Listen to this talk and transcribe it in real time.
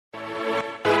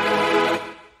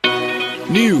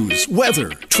News,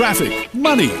 weather, traffic,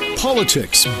 money,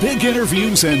 politics, big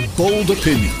interviews, and bold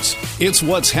opinions. It's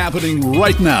what's happening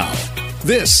right now.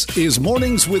 This is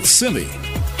Mornings with Simi.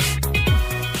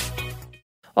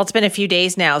 Well, it's been a few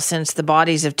days now since the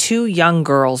bodies of two young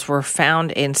girls were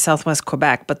found in southwest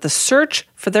Quebec, but the search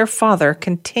for their father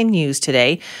continues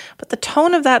today. But the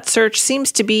tone of that search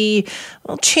seems to be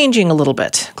changing a little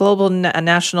bit. Global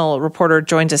national reporter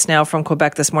joins us now from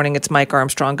Quebec this morning. It's Mike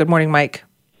Armstrong. Good morning, Mike.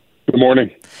 Good morning.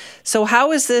 So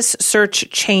how is this search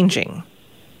changing?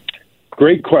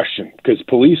 Great question, because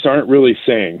police aren't really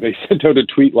saying. They sent out a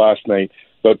tweet last night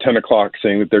about 10 o'clock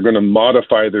saying that they're going to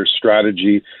modify their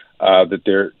strategy, that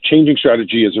they're changing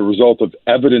strategy as a result of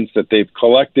evidence that they've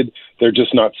collected. They're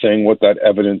just not saying what that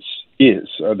evidence is.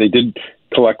 They did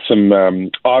collect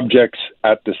some objects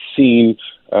at the scene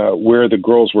where the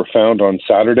girls were found on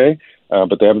Saturday,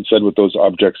 but they haven't said what those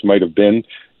objects might have been.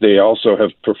 They also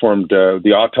have performed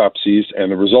the autopsies,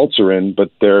 and the results are in, but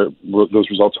those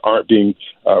results aren't being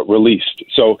released.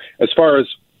 So as far as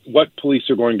what police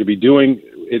are going to be doing,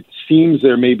 it seems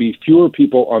there may be fewer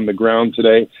people on the ground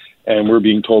today, and we're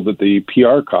being told that the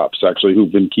PR cops, actually,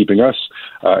 who've been keeping us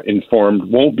informed,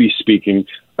 won't be speaking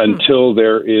until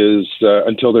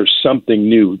there's something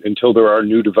new, until there are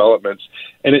new developments.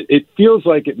 And it feels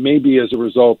like it may be as a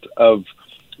result of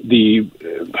the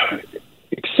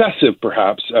excessive,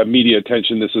 perhaps, media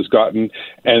attention this has gotten,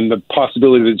 and the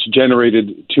possibility that it's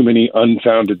generated too many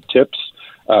unfounded tips.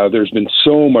 There's been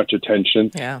so much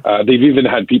attention. Yeah. They've even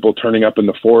had people turning up in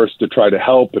the forest to try to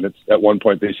help, and at one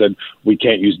point they said, we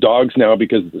can't use dogs now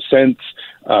because of the scents.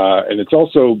 And it's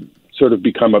also sort of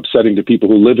become upsetting to people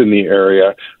who live in the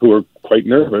area who are quite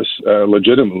nervous,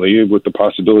 legitimately, with the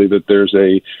possibility that there's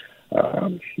a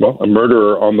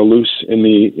murderer on the loose in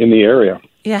the area.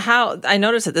 Yeah, I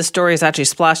noticed that this story is actually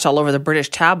splashed all over the British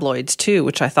tabloids too,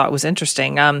 which I thought was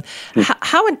interesting.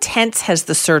 How intense has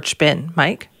the search been,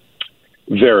 Mike?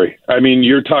 Very. I mean,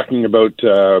 you're talking about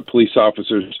police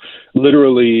officers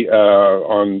literally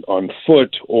on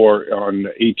foot or on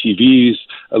ATVs,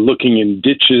 looking in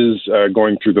ditches,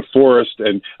 going through the forest,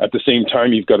 and at the same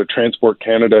time, you've got a Transport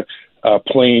Canada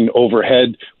plane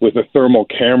overhead with a thermal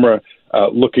camera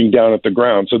looking down at the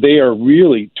ground. So they are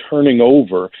really turning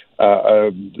over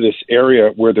this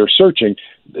area where they're searching.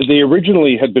 They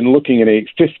originally had been looking in a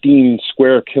 15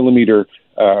 square kilometer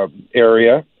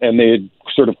area, and they had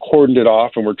sort of cordoned it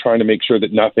off and were trying to make sure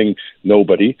that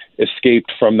nobody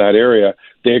escaped from that area.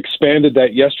 They expanded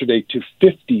that yesterday to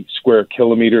 50 square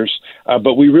kilometers,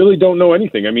 but we really don't know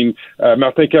anything. I mean,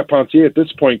 Martin Carpentier at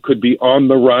this point could be on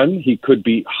the run. He could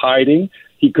be hiding.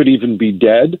 He could even be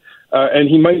dead. And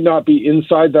he might not be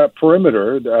inside that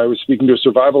perimeter. I was speaking to a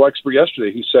survival expert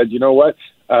yesterday who said, you know what,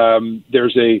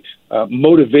 there's a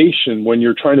motivation when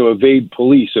you're trying to evade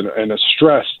police and a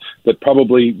stress that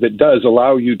does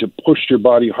allow you to push your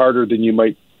body harder than you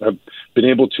might have been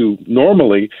able to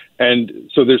normally. And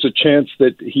so there's a chance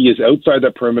that he is outside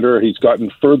that perimeter. He's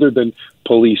gotten further than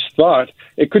police thought.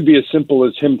 It could be as simple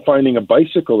as him finding a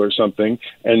bicycle or something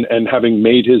and having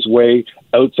made his way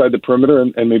outside the perimeter,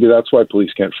 and maybe that's why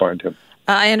police can't find him.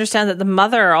 I understand that the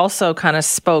mother also kind of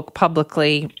spoke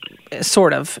publicly,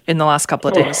 sort of, in the last couple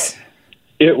of days.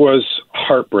 It was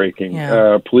heartbreaking.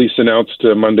 Yeah. Police announced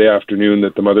Monday afternoon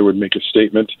that the mother would make a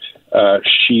statement.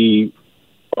 She,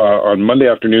 on Monday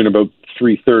afternoon, about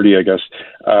 3:30, I guess,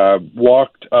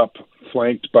 walked up,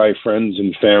 flanked by friends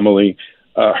and family,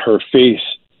 her face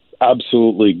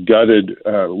absolutely gutted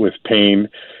with pain.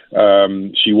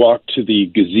 She walked to the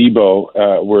gazebo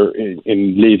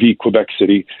in Lévis, Quebec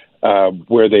City,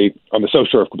 where on the south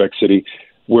shore of Quebec City,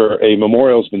 where a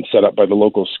memorial has been set up by the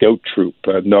local scout troop.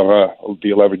 Nora, the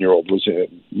 11-year-old, was a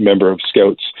member of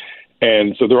Scouts.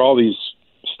 And so there are all these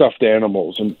stuffed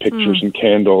animals and pictures and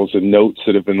candles and notes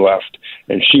that have been left.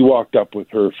 And she walked up with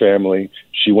her family.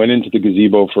 She went into the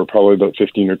gazebo for probably about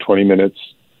 15 or 20 minutes,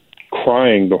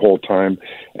 crying the whole time,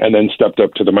 and then stepped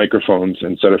up to the microphones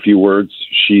and said a few words.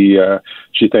 She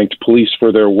thanked police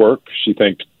for their work. She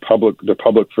thanked the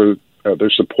public for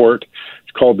their support.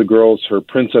 She called the girls her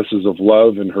princesses of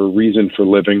love and her reason for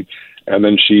living. And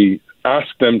then she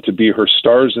asked them to be her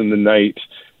stars in the night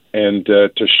and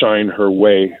to shine her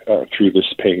way through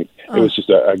this pain. It was just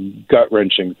a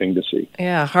gut-wrenching thing to see.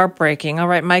 Yeah, heartbreaking. All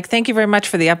right, Mike, thank you very much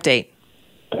for the update.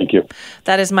 Thank you.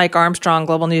 That is Mike Armstrong,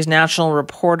 Global News national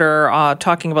reporter,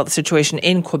 talking about the situation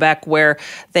in Quebec, where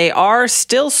they are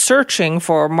still searching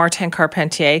for Martin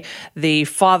Carpentier, the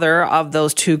father of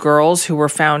those two girls who were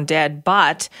found dead.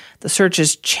 But the search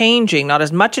is changing. Not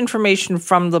as much information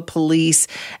from the police,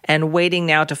 and waiting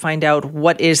now to find out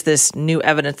what is this new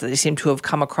evidence that they seem to have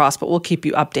come across. But we'll keep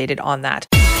you updated on that.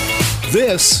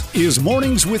 This is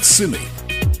Mornings with Simi.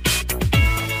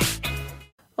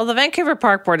 Well, the Vancouver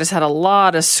Park Board has had a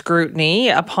lot of scrutiny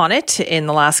upon it in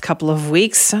the last couple of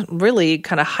weeks, really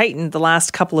kind of heightened the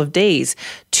last couple of days.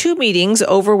 2 meetings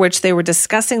over which they were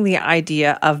discussing the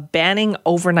idea of banning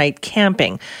overnight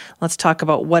camping. Let's talk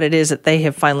about what it is that they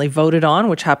have finally voted on,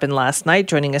 which happened last night.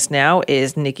 Joining us now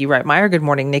is Nikki Reitmeyer. Good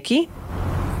morning, Nikki.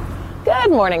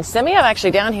 Good morning, Simi. I'm actually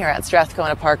down here at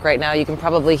Strathcona Park right now. You can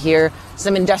probably hear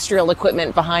some industrial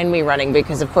equipment behind me running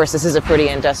because, of course, this is a pretty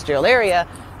industrial area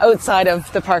outside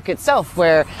of the park itself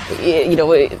where,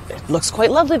 it looks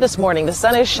quite lovely this morning. The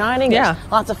sun is shining. Yeah.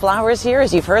 There's lots of flowers here.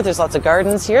 As you've heard, there's lots of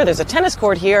gardens here. There's a tennis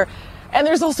court here. And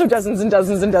there's also dozens and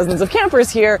dozens and dozens of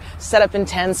campers here set up in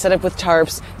tents, set up with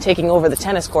tarps, taking over the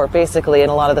tennis court, basically, in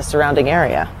a lot of the surrounding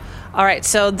area. All right,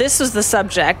 so this was the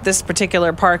subject, this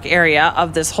particular park area,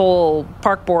 of this whole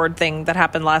park board thing that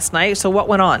happened last night. So what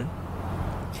went on?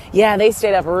 Yeah, they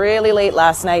stayed up really late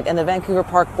last night, and the Vancouver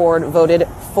Park Board voted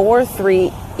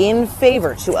 4-3 in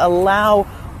favor to allow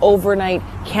overnight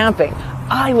camping.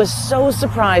 I was so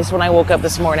surprised when I woke up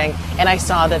this morning and I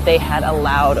saw that they had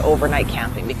allowed overnight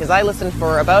camping, because I listened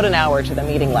for about an hour to the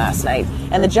meeting last night,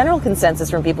 and the general consensus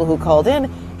from people who called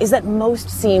in is that most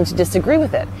seemed to disagree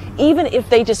with it. Even if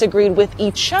they disagreed with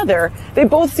each other, they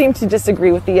both seemed to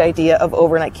disagree with the idea of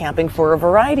overnight camping for a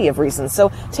variety of reasons.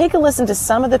 So take a listen to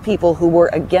some of the people who were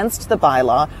against the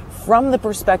bylaw from the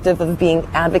perspective of being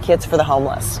advocates for the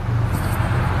homeless.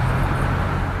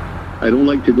 I don't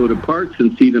like to go to parks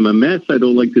and see them a mess. I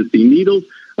don't like to see needles.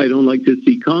 I don't like to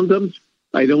see condoms.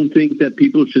 I don't think that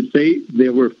people should say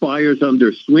there were fires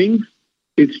under swings.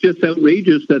 It's just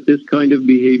outrageous that this kind of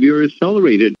behavior is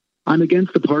tolerated. I'm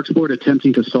against the Parks Board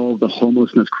attempting to solve the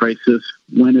homelessness crisis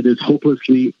when it is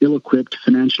hopelessly ill-equipped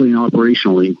financially and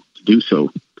operationally to do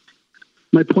so.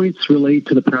 My points relate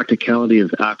to the practicality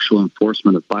of actual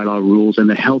enforcement of bylaw rules and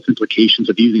the health implications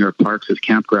of using our parks as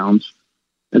campgrounds.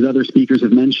 As other speakers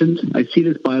have mentioned, I see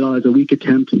this bylaw as a weak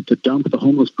attempt to dump the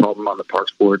homeless problem on the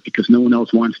Parks Board because no one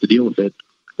else wants to deal with it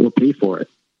or pay for it.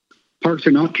 Parks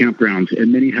are not campgrounds,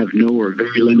 and many have no or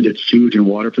very limited sewage and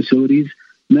water facilities,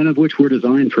 none of which were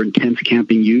designed for intense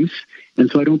camping use, and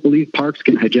so I don't believe parks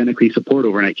can hygienically support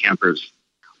overnight campers.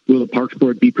 Will the Parks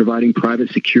Board be providing private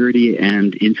security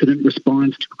and incident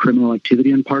response to criminal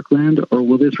activity on parkland, or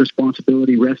will this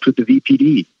responsibility rest with the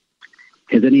VPD?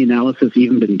 Has any analysis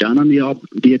even been done on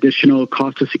the additional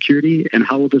cost of security, and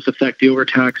how will this affect the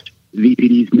overtaxed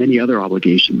VPD's many other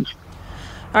obligations?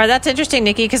 All right, that's interesting,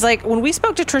 Nikki, because when we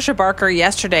spoke to Tricia Barker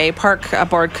yesterday, Park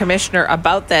Board Commissioner,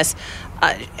 about this,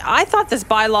 I thought this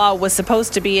bylaw was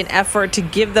supposed to be an effort to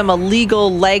give them a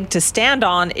legal leg to stand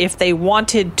on if they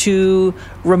wanted to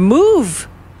remove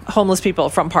homeless people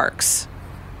from parks.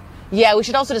 Yeah, we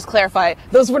should also just clarify,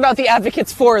 those were not the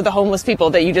advocates for the homeless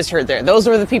people that you just heard there. Those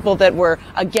were the people that were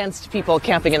against people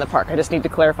camping in the park. I just need to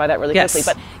clarify that really quickly.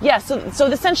 But yeah, so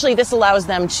essentially this allows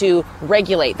them to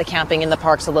regulate the camping in the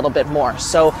parks a little bit more.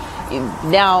 So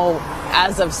now,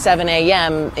 as of 7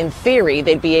 a.m., in theory,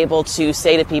 they'd be able to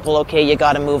say to people, okay, you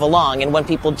got to move along. And when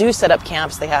people do set up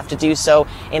camps, they have to do so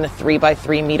in a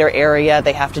 3-by-3 meter area.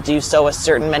 They have to do so a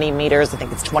certain many meters. I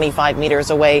think it's 25 meters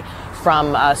away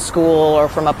from a school or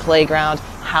from a playground.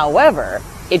 However,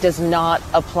 it does not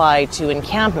apply to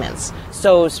encampments.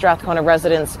 So Strathcona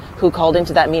residents who called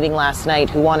into that meeting last night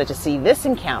who wanted to see this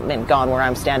encampment gone where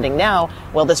I'm standing now,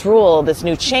 well, this rule, this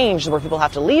new change where people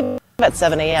have to leave at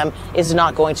 7 a.m. is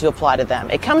not going to apply to them.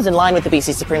 It comes in line with the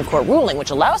BC Supreme Court ruling, which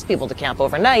allows people to camp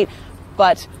overnight,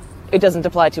 but it doesn't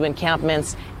apply to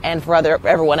encampments. And for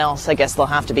everyone else, I guess they'll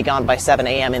have to be gone by 7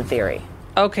 a.m. in theory.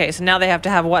 Okay, so now they have to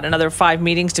have, another 5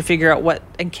 meetings to figure out what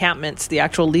encampments, the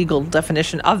actual legal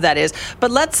definition of that is.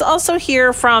 But let's also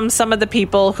hear from some of the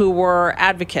people who were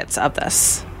advocates of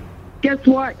this. Guess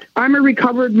what? I'm a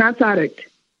recovered meth addict.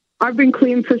 I've been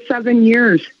clean for 7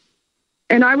 years.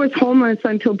 And I was homeless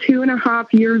until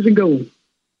 2.5 years ago.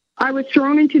 I was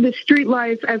thrown into the street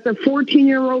life as a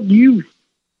 14-year-old youth.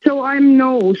 So I'm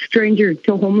no stranger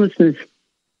to homelessness.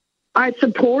 I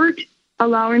support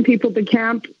allowing people to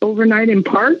camp overnight in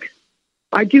parks.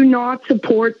 I do not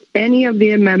support any of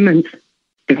the amendments.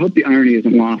 I hope the irony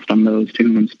isn't lost on those to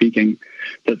whom I'm speaking,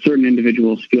 that certain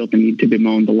individuals feel the need to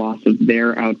bemoan the loss of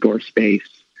their outdoor space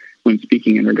when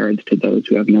speaking in regards to those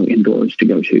who have no indoors to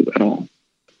go to at all.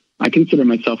 I consider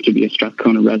myself to be a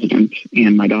Strathcona resident,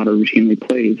 and my daughter routinely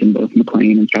plays in both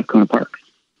McLean and Strathcona parks.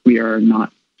 We are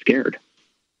not scared.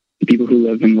 The people who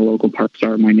live in the local parks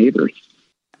are my neighbors.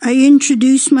 I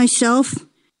introduce myself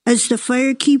as the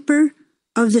firekeeper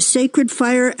of the Sacred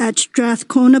Fire at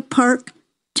Strathcona Park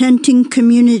Tenting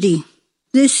Community.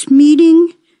 This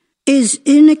meeting is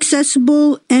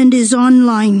inaccessible and is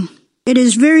online. It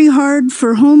is very hard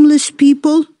for homeless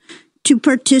people to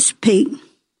participate.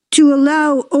 To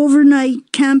allow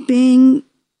overnight camping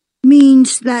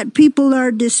means that people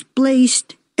are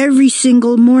displaced every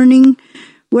single morning,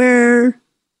 where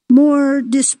more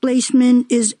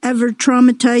displacement is ever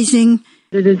traumatizing.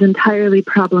 It is entirely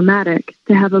problematic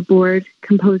to have a board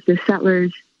composed of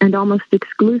settlers and almost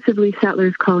exclusively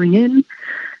settlers calling in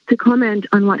to comment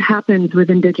on what happens with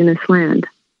Indigenous land.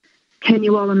 Can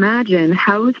you all imagine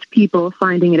housed people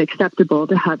finding it acceptable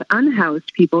to have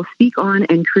unhoused people speak on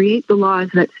and create the laws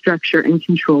that structure and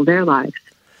control their lives?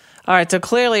 All right, so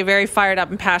clearly very fired up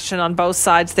and passionate on both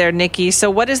sides there, Nikki.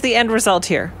 So what is the end result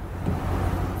here?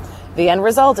 The end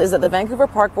result is that the Vancouver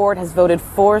Park Board has voted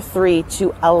 4-3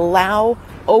 to allow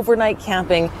overnight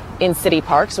camping in city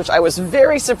parks, which I was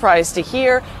very surprised to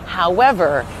hear.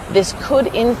 However, this could,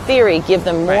 in theory, give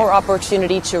them more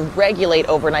opportunity to regulate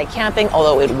overnight camping,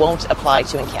 although it won't apply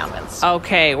to encampments.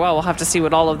 Okay, well, we'll have to see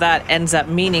what all of that ends up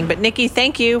meaning. But Nikki,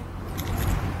 thank you.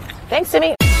 Thanks,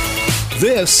 Simi.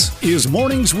 This is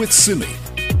Mornings with Simi.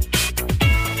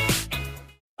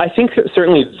 I think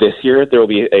certainly this year there will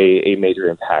be a major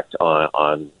impact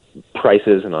on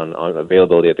prices and on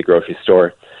availability at the grocery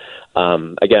store.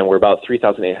 Again, we're about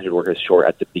 3,800 workers short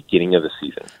at the beginning of the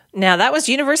season. Now, that was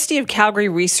University of Calgary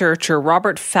researcher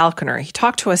Robert Falconer. He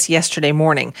talked to us yesterday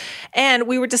morning, and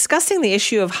we were discussing the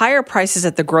issue of higher prices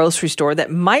at the grocery store that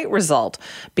might result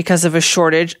because of a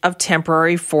shortage of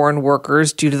temporary foreign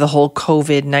workers due to the whole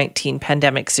COVID-19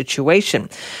 pandemic situation.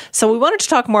 So we wanted to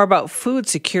talk more about food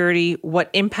security, what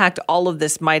impact all of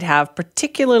this might have,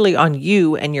 particularly on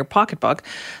you and your pocketbook.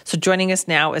 So joining us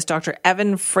now is Dr.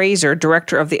 Evan Fraser,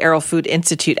 director of the Arrow Food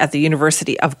Institute at the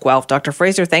University of Guelph. Dr.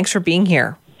 Fraser, thanks for being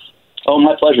here. Oh,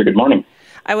 my pleasure. Good morning.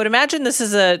 I would imagine this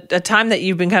is a time that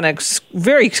you've been kind of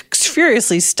very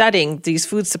furiously studying these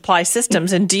food supply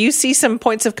systems. And do you see some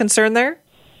points of concern there?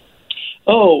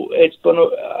 Oh, it's been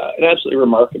an absolutely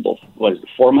remarkable,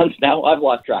 4 months now? I've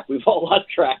lost track. We've all lost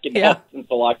track since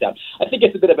the lockdown. I think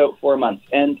it's been about 4 months.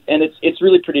 And it's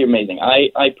really pretty amazing.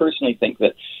 I personally think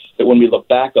that when we look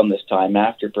back on this time,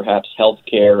 after perhaps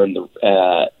healthcare and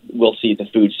we'll see the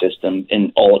food system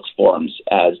in all its forms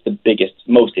as the biggest,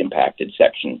 most impacted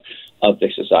section of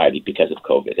the society because of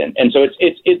COVID. And so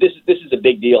this is a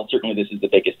big deal. Certainly, this is the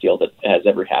biggest deal that has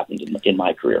ever happened in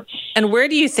my career. And where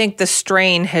do you think the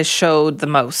strain has showed the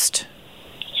most?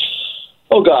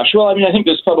 Oh gosh, well, I mean, I think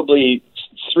there's probably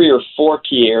 3 or 4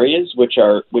 key areas which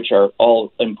are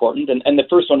all important, and the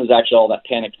first one is actually all that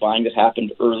panicked buying that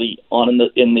happened early on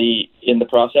in the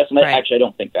process, and I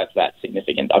don't think that's that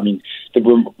significant. I mean, the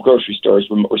grocery stores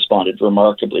responded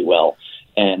remarkably well,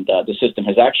 and the system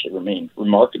has actually remained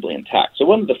remarkably intact. So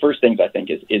one of the first things I think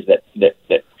is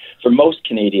that for most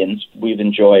Canadians, we've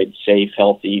enjoyed safe,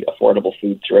 healthy, affordable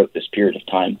food throughout this period of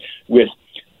time with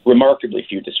remarkably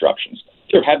few disruptions.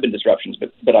 There have been disruptions,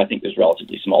 but I think there's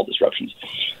relatively small disruptions.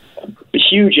 A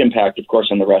huge impact, of course,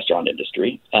 on the restaurant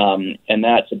industry, and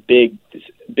that's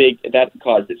that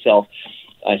caused itself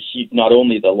not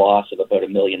only the loss of about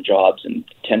 1 million jobs and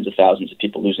tens of thousands of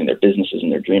people losing their businesses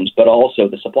and their dreams, but also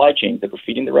the supply chains that were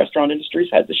feeding the restaurant industries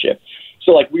had to shift.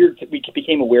 So, we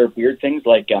became aware of weird things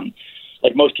like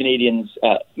most Canadians,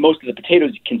 most of the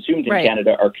potatoes consumed in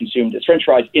Canada are consumed as French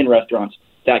fries in restaurants.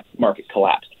 That market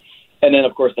collapsed. And then,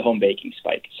 of course, the home baking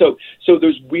spike. So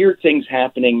there's weird things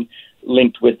happening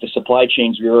linked with the supply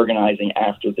chains reorganizing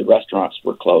after the restaurants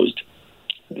were closed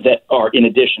that are in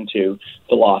addition to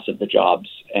the loss of the jobs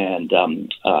and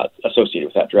associated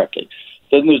with that directly.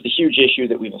 Then there's the huge issue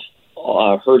that we've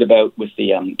heard about with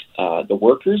the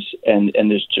workers, and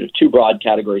there's sort of 2 broad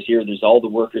categories here. There's all the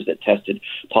workers that tested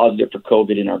positive for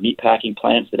COVID in our meatpacking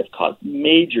plants that have caused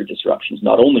major disruptions,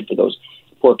 not only for those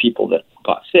poor people that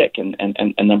got sick and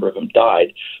a number of them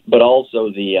died, but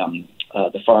also the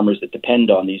farmers that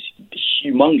depend on these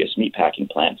humongous meatpacking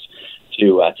plants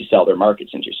to sell their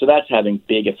markets into. So that's having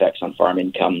big effects on farm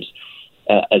incomes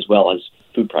as well as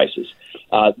food prices.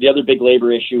 The other big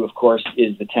labor issue, of course,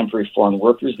 is the temporary foreign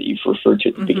workers that you've referred to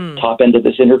at the top end of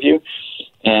this interview.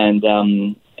 And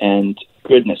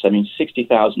goodness, I mean,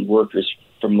 60,000 workers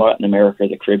from Latin America,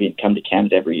 the Caribbean, come to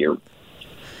Canada every year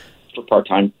for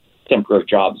part-time temporary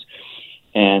jobs.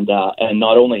 And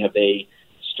not only have they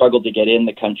struggled to get in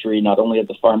the country, not only have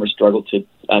the farmers struggled to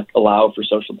allow for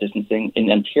social distancing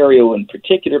in Ontario in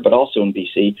particular, but also in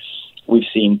BC, we've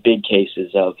seen big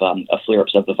cases of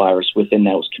flare-ups of the virus within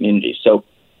those communities. So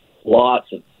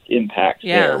lots of impacts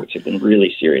there, which have been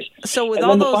really serious. So with and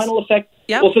all then those, the final effect,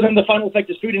 Yep. Well, so then the final effect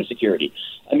is food insecurity.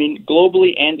 I mean,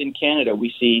 globally and in Canada,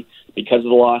 we see, because of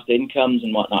the lost incomes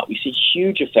and whatnot, we see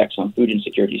huge effects on food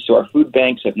insecurity. So our food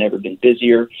banks have never been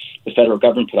busier. The federal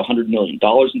government put $100 million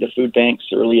into food banks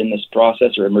early in this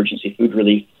process, or emergency food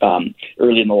relief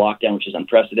early in the lockdown, which is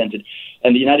unprecedented.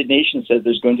 And the United Nations says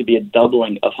there's going to be a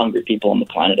doubling of hungry people on the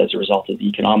planet as a result of the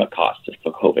economic costs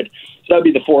of COVID. So that would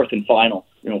be the fourth and final,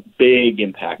 big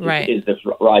impact is the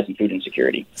rise in food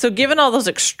insecurity. So given all those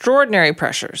extraordinary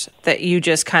pressures that you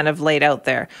just kind of laid out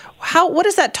there, what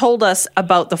has that told us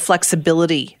about the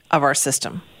flexibility of our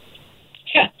system?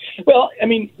 Yeah. Well, I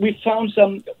mean, we've found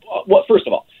some. Well, first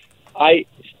of all, I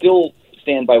still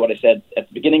stand by what I said at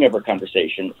the beginning of our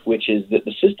conversation, which is that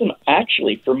the system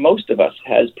actually, for most of us,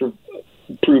 has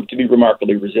proved to be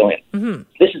remarkably resilient. Mm-hmm.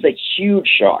 This is a huge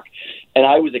shock, and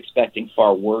I was expecting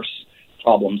far worse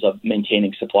problems of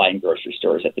maintaining supply in grocery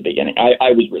stores at the beginning.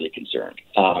 I was really concerned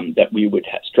that we would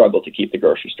struggle to keep the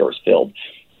grocery stores filled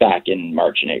back in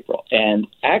March and April. And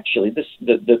actually,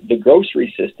 the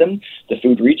grocery system, the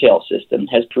food retail system,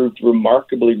 has proved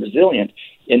remarkably resilient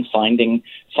in finding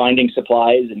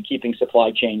supplies and keeping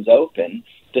supply chains open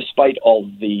despite all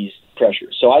of these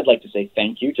pressures. So I'd like to say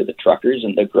thank you to the truckers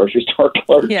and the grocery store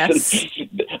clerks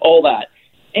and all that.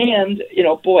 And,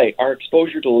 our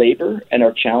exposure to labor and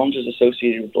our challenges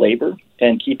associated with labor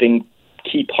and keeping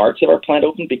key parts of our plant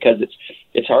open, because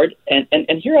it's hard. And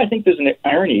here I think there's an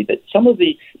irony that some of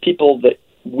the people that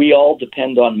we all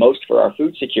depend on most for our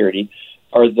food security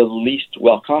are the least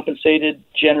well compensated,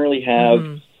 generally have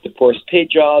the poorest paid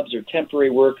jobs, or temporary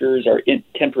workers, or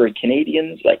temporary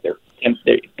Canadians, like they're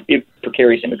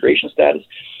precarious immigration status.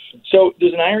 So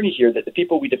there's an irony here that the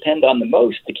people we depend on the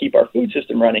most to keep our food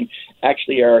system running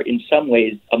actually are in some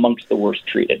ways amongst the worst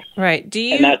treated. Right.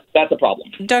 And that's a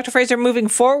problem. Dr. Fraser, moving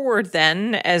forward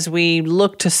then, as we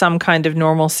look to some kind of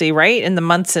normalcy, right, in the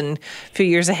months and few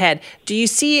years ahead, do you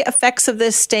see effects of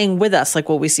this staying with us? Like,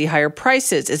 will we see higher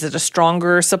prices? Is it a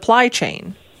stronger supply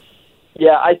chain?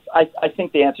 Yeah, I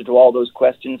think the answer to all those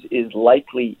questions is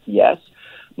likely yes.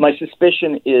 My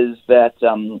suspicion is that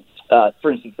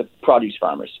for instance, the produce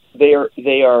farmers, they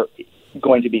are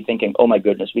going to be thinking, oh my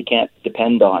goodness, we can't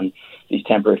depend on these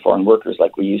temporary foreign workers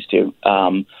like we used to.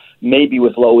 Maybe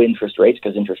with low interest rates,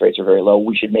 because interest rates are very low,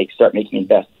 we should start making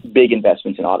big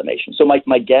investments in automation. So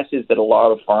my guess is that a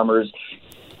lot of farmers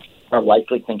are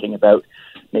likely thinking about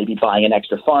maybe buying an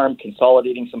extra farm,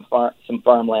 consolidating some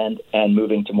farmland, and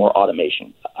moving to more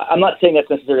automation. I'm not saying that's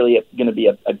necessarily going to be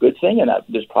a good thing, and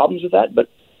there's problems with that, but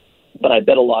I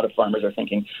bet a lot of farmers are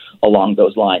thinking along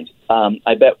those lines.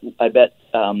 I bet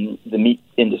the meat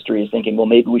industry is thinking, well,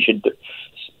 maybe we should,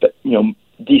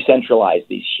 decentralize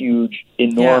these huge,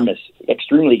 enormous,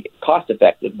 extremely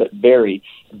cost-effective but very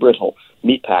brittle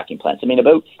meat packing plants. I mean,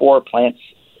 about 4 plants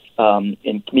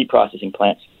in meat processing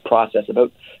plants process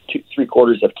about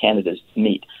 3/4 of Canada's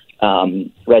meat,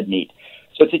 red meat.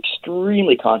 So it's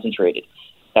extremely concentrated.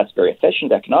 That's very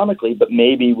efficient economically, but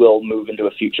maybe we'll move into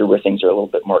a future where things are a little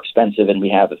bit more expensive and we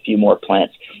have a few more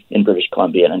plants in British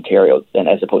Columbia and Ontario, than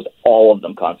as opposed to all of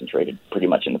them concentrated pretty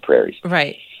much in the prairies.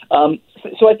 Right.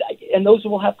 And those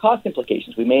will have cost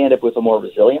implications. We may end up with a more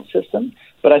resilient system,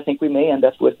 but I think we may end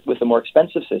up with a more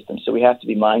expensive system. So we have to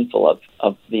be mindful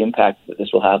of the impact that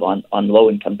this will have on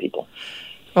low-income people.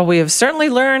 Well, we have certainly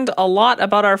learned a lot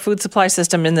about our food supply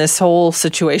system in this whole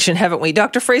situation, haven't we?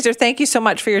 Dr. Fraser, thank you so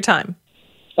much for your time.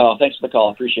 Oh, thanks for the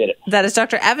call. Appreciate it. That is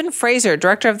Dr. Evan Fraser,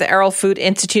 director of the Arrell Food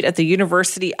Institute at the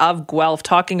University of Guelph,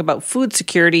 talking about food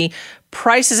security,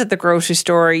 prices at the grocery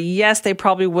store. Yes, they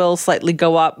probably will slightly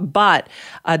go up, but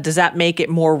does that make it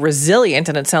more resilient?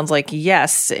 And it sounds like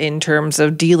yes, in terms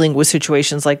of dealing with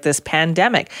situations like this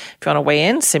pandemic. If you want to weigh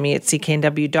in, Simi at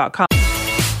cknw.com.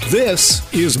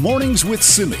 This is Mornings with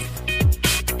Simi.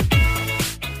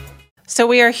 So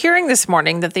we are hearing this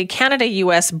morning that the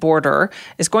Canada-U.S. border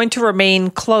is going to remain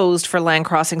closed for land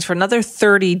crossings for another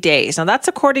 30 days. Now, that's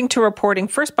according to reporting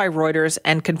first by Reuters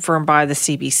and confirmed by the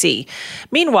CBC.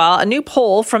 Meanwhile, a new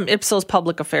poll from Ipsos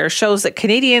Public Affairs shows that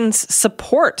Canadians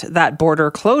support that border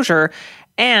closure,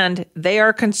 and they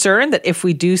are concerned that if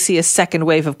we do see a second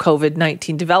wave of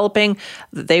COVID-19 developing,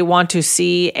 they want to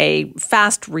see a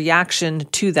fast reaction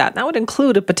to that. That would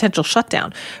include a potential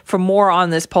shutdown. For more on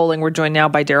this polling, we're joined now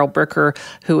by Daryl Bricker,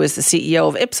 who is the CEO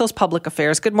of Ipsos Public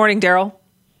Affairs. Good morning, Daryl.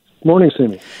 Morning,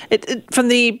 Simi. From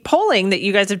the polling that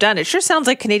you guys have done, it sure sounds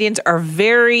like Canadians are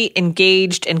very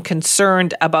engaged and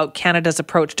concerned about Canada's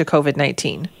approach to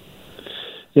COVID-19.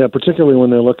 Yeah, particularly when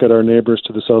they look at our neighbors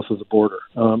to the south of the border.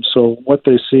 So what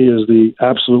they see is the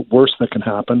absolute worst that can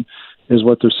happen is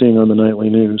what they're seeing on the nightly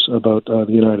news about the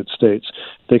United States.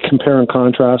 They compare and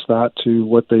contrast that to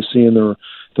what they see in their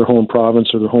their home province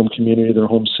or their home community, their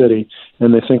home city,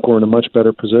 and they think we're in a much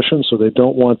better position, so they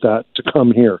don't want that to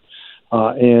come here.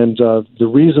 And the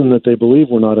reason that they believe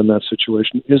we're not in that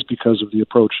situation is because of the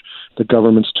approach the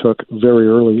governments took very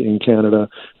early in Canada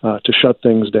to shut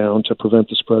things down to prevent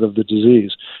the spread of the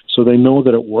disease. So they know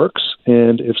that it works,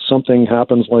 and if something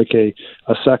happens like a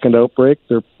second outbreak,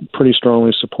 they're pretty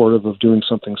strongly supportive of doing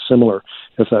something similar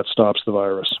if that stops the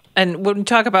virus. And when we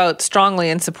talk about strongly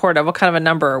in support of, what kind of a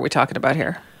number are we talking about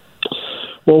here?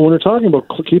 Well, when we're talking about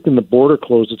keeping the border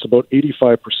closed, it's about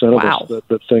 85% of us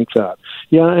that think that.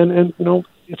 Yeah, and you know,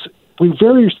 we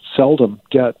very seldom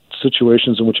get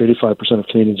situations in which 85% of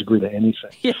Canadians agree to anything.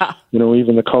 Yeah. You know,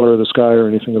 even the color of the sky or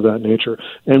anything of that nature.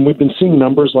 And we've been seeing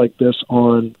numbers like this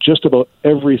on just about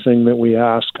everything that we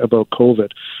ask about COVID.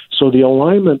 So the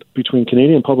alignment between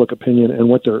Canadian public opinion and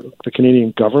what the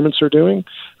Canadian governments are doing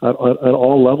at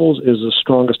all levels is the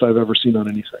strongest I've ever seen on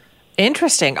anything.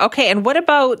 Interesting. Okay, and what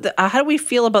about, how do we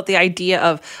feel about the idea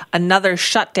of another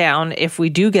shutdown if we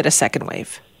do get a second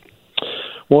wave?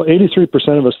 Well,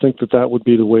 83% of us think that would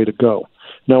be the way to go.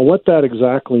 Now, what that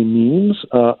exactly means,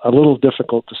 a little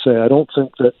difficult to say. I don't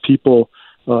think that people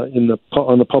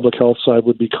on the public health side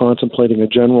would be contemplating a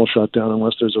general shutdown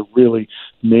unless there's a really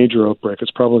major outbreak.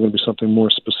 It's probably going to be something more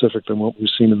specific than what we've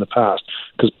seen in the past,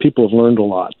 because people have learned a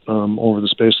lot over the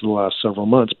space of the last several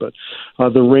months. But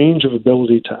the range of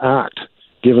ability to act,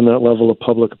 given that level of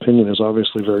public opinion, is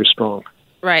obviously very strong.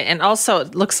 Right. And also,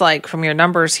 it looks like from your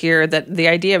numbers here that the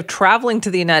idea of traveling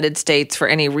to the United States for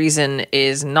any reason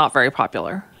is not very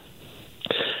popular.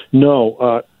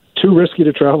 No. Too risky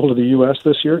to travel to the U.S.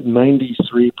 this year, 93%.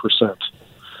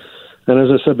 And as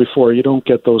I said before, you don't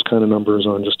get those kind of numbers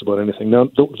on just about anything. Now,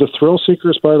 the thrill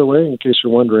seekers, by the way, in case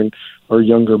you're wondering, are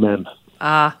younger men.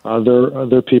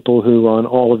 They're people who, on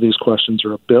all of these questions,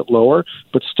 are a bit lower,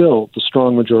 but still, the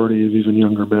strong majority of even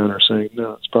younger men are saying,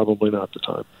 no, it's probably not the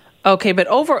time. Okay, but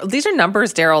these are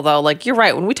numbers, Daryl, though. Like, you're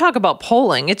right. When we talk about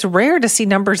polling, it's rare to see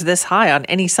numbers this high on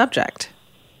any subject.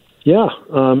 Yeah,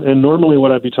 and normally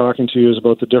what I'd be talking to you is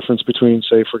about the difference between,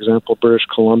 say, for example, British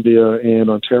Columbia and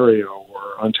Ontario,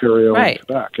 or Ontario and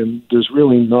Quebec, and there's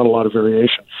really not a lot of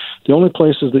variation. The only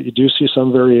places that you do see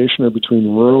some variation are between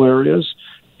rural areas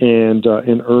and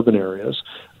in urban areas,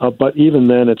 but even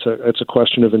then it's a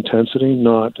question of intensity,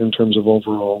 not in terms of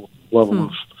overall level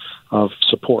of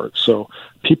support. So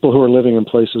people who are living in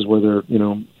places where they're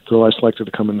less likely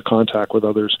to come into contact with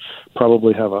others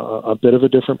probably have a bit of a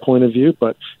different point of view,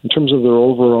 but in terms of their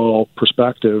overall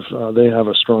perspective, they have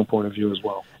a strong point of view as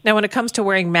well. Now, when it comes to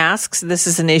wearing masks, this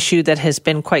is an issue that has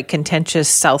been quite contentious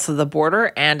south of the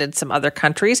border and in some other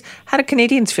countries. How do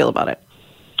Canadians feel about it?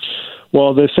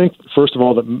 Well, they think, first of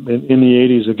all, that in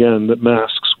the 80s, again, that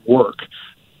masks work.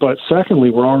 But secondly,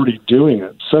 we're already doing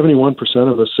it. 71%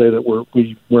 of us say that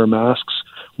we wear masks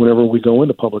whenever we go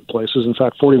into public places. In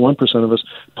fact, 41% of us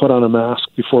put on a mask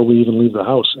before we even leave the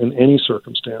house in any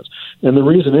circumstance. And the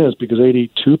reason is because 82%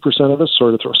 of us,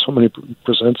 sorry to throw so many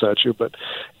percents at you, but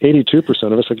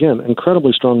 82% of us, again,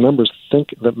 incredibly strong numbers, think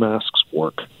that masks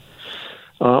work.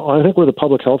 I think where the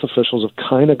public health officials have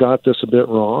kind of got this a bit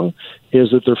wrong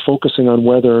is that they're focusing on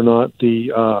whether or not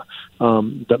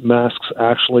that masks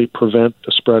actually prevent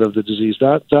the spread of the disease.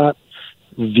 That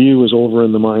view is over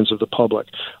in the minds of the public.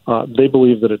 They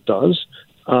believe that it does.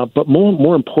 But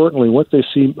more importantly, what they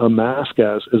see a mask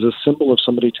as is a symbol of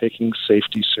somebody taking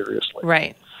safety seriously.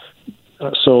 Right.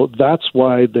 So that's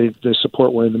why they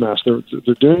support wearing the mask.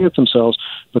 They're doing it themselves,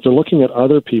 but they're looking at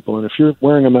other people. And if you're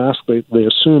wearing a mask, they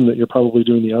assume that you're probably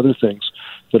doing the other things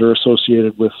that are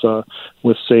associated with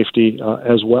safety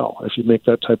as well, if you make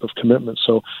that type of commitment.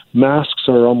 So masks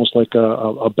are almost like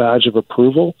a badge of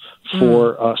approval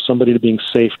for somebody to being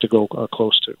safe to go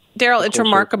close to. Daryl, it's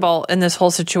remarkable in this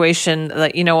whole situation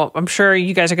that, I'm sure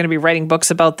you guys are going to be writing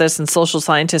books about this, and social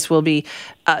scientists will be,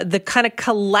 the kind of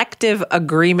collective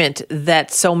agreement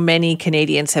that so many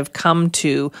Canadians have come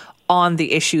to on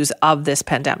the issues of this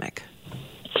pandemic.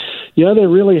 Yeah, they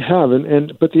really have.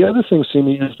 But the other thing,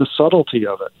 Simi, is the subtlety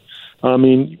of it. I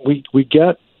mean, we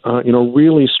get,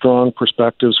 really strong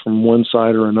perspectives from one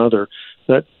side or another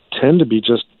that tend to be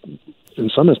just, in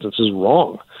some instances,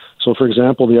 wrong. So, for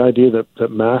example, the idea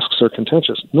that masks are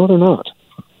contentious. No, they're not.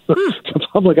 The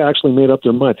public actually made up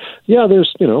their mind. Yeah,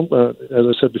 there's, as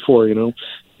I said before, 82%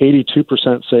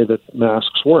 say that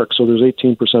masks work. So there's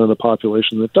 18% of the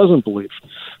population that doesn't believe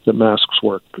that masks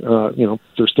work.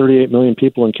 There's 38 million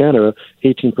people in Canada.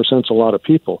 18% is a lot of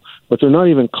people, but they're not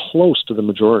even close to the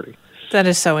majority. That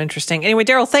is so interesting. Anyway,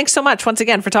 Daryl, thanks so much once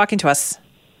again for talking to us.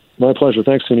 My pleasure.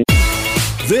 Thanks, Simi.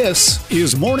 This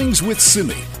is Mornings with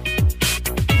Simi.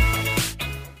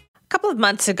 A couple of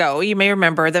months ago, you may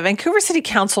remember, the Vancouver City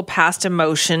Council passed a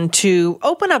motion to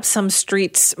open up some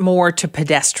streets more to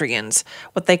pedestrians,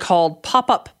 what they called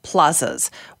pop-up plazas.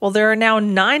 Well, there are now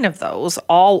 9 of those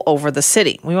all over the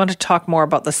city. We want to talk more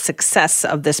about the success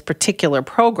of this particular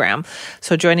program.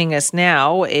 So joining us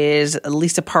now is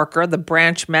Lisa Parker, the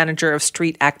branch manager of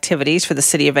street activities for the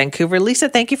City of Vancouver. Lisa,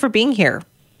 thank you for being here.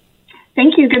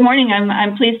 Thank you. Good morning.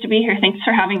 I'm pleased to be here. Thanks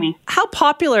for having me. How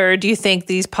popular do you think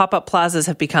these pop-up plazas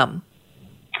have become?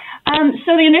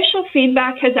 So the initial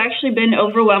feedback has actually been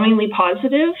overwhelmingly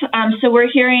positive. So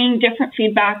we're hearing different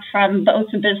feedback from both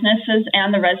the businesses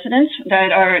and the residents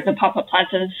that are the pop-up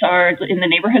plazas are in the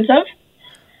neighborhoods of.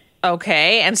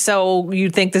 Okay. And so you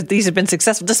think that these have been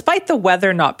successful despite the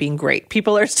weather not being great?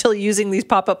 People are still using these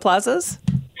pop-up plazas?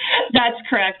 That's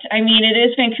correct. I mean, it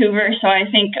is Vancouver, so I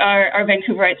think our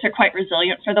Vancouverites are quite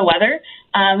resilient for the weather.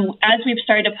 As we've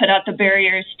started to put out the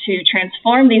barriers to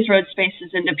transform these road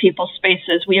spaces into people's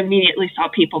spaces, we immediately saw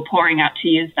people pouring out to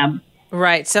use them.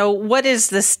 Right. So what is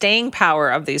the staying power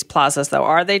of these plazas, though?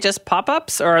 Are they just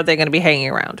pop-ups, or are they going to be hanging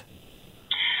around?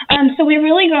 So we've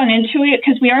really gone into it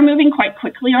because we are moving quite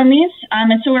quickly on these.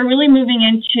 And so we're really moving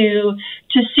into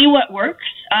to see what works.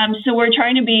 So we're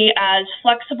trying to be as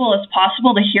flexible as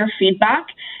possible to hear feedback.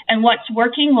 And what's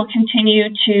working, we'll continue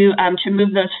to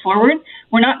move those forward.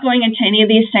 We're not going into any of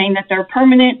these saying that they're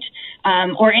permanent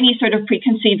or any sort of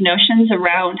preconceived notions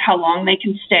around how long they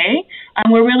can stay.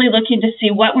 We're really looking to see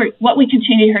what we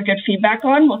continue to hear good feedback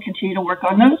on. We'll continue to work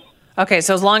on those. Okay,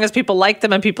 so as long as people like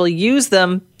them and people use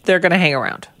them, they're going to hang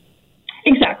around.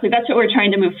 Exactly. That's what we're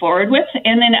trying to move forward with.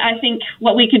 And then I think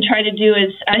what we can try to do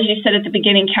is, as you said at the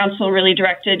beginning, Council really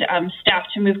directed staff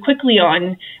to move quickly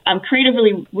on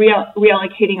creatively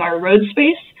reallocating our road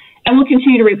space. And we'll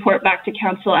continue to report back to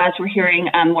Council as we're hearing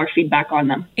more feedback on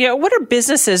them. Yeah. What are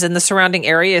businesses in the surrounding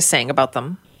areas saying about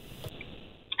them?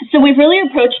 So we've really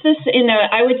approached this in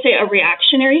I would say, a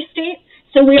reactionary state.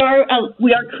 So we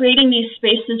are creating these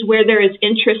spaces where there is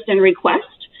interest and request.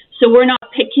 So we're not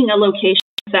picking a location,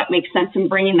 if that makes sense, and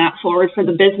bringing that forward for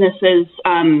the businesses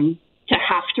to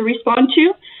have to respond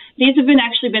to. These have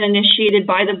actually been initiated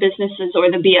by the businesses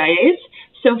or the BIAs.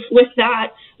 So with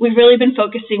that, we've really been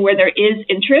focusing where there is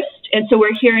interest. And so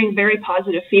we're hearing very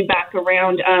positive feedback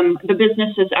around the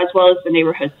businesses as well as the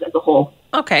neighborhoods as a whole.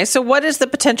 Okay, so what is the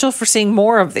potential for seeing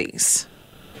more of these?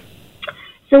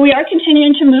 So we are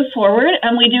continuing to move forward,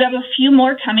 and we do have a few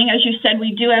more coming. As you said,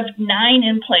 we do have 9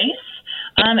 in place.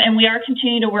 And we are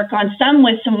continuing to work on some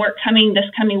with some work coming this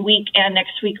coming week and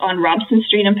next week on Robson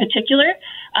Street in particular,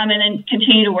 and then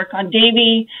continue to work on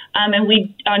Davie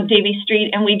on Davie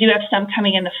Street, and we do have some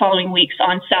coming in the following weeks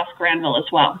on South Granville as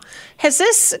well. Has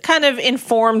this kind of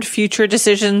informed future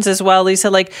decisions as well, Lisa?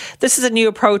 Like, this is a new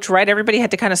approach, right? Everybody had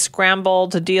to kind of scramble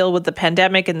to deal with the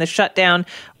pandemic and the shutdown.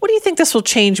 What do you think this will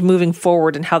change moving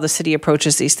forward and how the city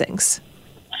approaches these things?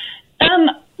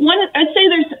 I'd say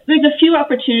there's a few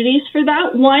opportunities for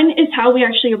that. One is how we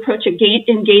actually approach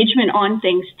engagement on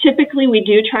things. Typically, we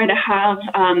do try to have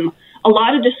a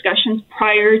lot of discussions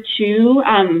prior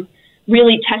to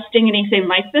really testing anything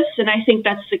like this. And I think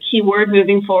that's the key word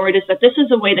moving forward, is that this is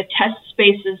a way to test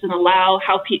spaces and allow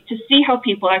to see how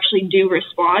people actually do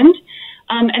respond.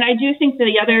 And I do think that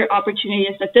the other opportunity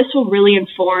is that this will really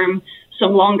inform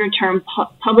some longer-term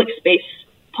public space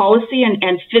policy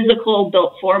and physical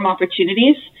built form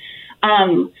opportunities.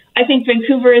 I think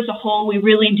Vancouver as a whole, we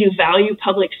really do value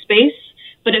public space,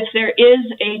 but if there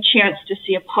is a chance to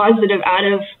see a positive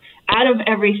out of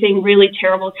everything really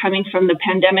terrible coming from the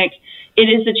pandemic, it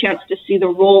is a chance to see the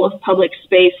role of public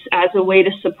space as a way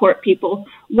to support people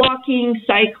walking,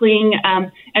 cycling,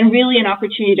 and really an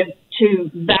opportunity to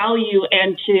value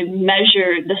and to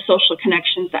measure the social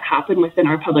connections that happen within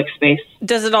our public space.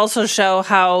 Does it also show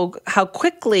how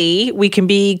quickly we can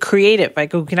be creative,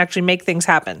 like we can actually make things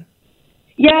happen?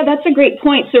 Yeah, that's a great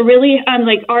point. So really,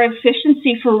 our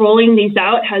efficiency for rolling these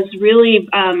out has really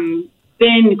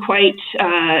been quite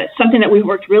something that we've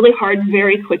worked really hard,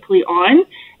 very quickly on.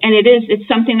 And it's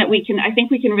something that I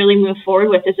think we can really move forward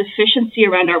with, is efficiency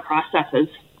around our processes.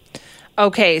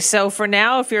 Okay, so for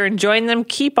now, if you're enjoying them,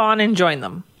 keep on enjoying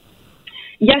them.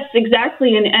 Yes,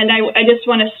 exactly. And I just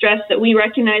want to stress that we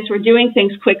recognize we're doing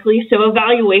things quickly. So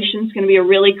evaluation is going to be a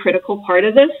really critical part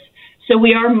of this. So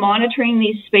we are monitoring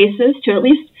these spaces to at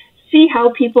least see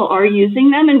how people are using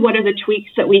them and what are the tweaks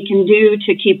that we can do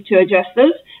to adjust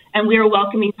those. And we are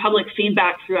welcoming public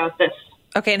feedback throughout this.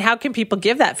 Okay, and how can people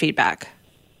give that feedback?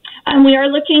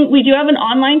 We do have an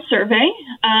online survey,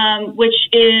 which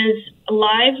is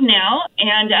live now.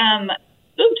 And,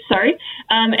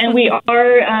 and we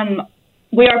are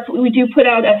we do put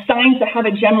out signs that have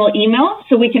a general email,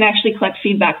 so we can actually collect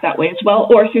feedback that way as well,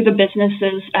 or through the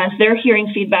businesses as they're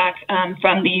hearing feedback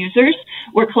from the users.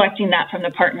 We're collecting that from the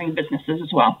partnering businesses as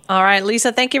well. All right,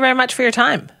 Lisa, thank you very much for your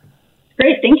time.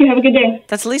 Great. Thank you. Have a good day.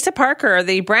 That's Lisa Parker,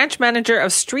 the branch manager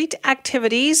of street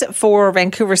activities for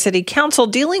Vancouver City Council,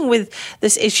 dealing with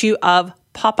this issue of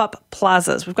pop-up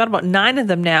plazas. We've got about 9 of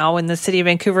them now in the city of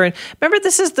Vancouver. And remember,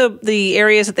 this is the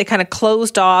areas that they kind of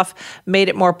closed off, made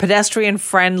it more pedestrian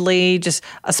friendly, just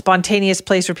a spontaneous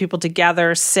place for people to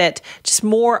gather, sit, just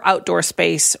more outdoor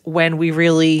space when we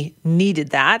really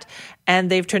needed that.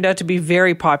 And they've turned out to be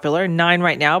very popular, 9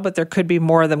 right now, but there could be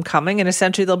more of them coming. And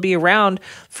essentially, they'll be around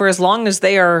for as long as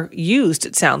they are used,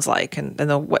 it sounds like. And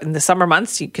in the summer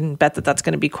months, you can bet that that's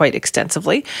going to be quite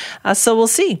extensively. So we'll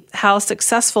see how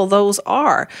successful those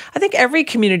are. I think every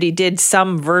community did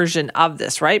some version of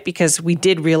this, right? Because we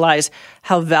did realize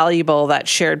how valuable that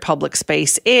shared public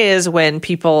space is when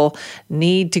people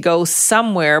need to go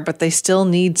somewhere, but they still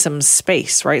need some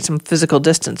space, right? Some physical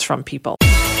distance from people.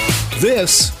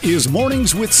 This is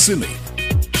Mornings with Simi.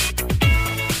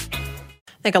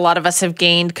 I think a lot of us have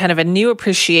gained kind of a new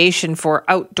appreciation for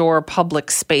outdoor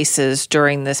public spaces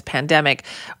during this pandemic.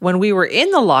 When we were in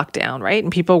the lockdown, right,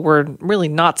 and people were really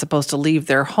not supposed to leave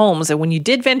their homes, and when you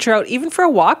did venture out, even for a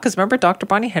walk, because remember Dr.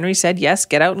 Bonnie Henry said, yes,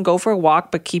 get out and go for a walk,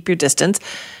 but keep your distance.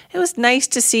 It was nice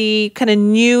to see kind of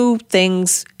new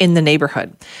things in the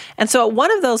neighborhood. And so at one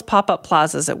of those pop-up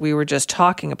plazas that we were just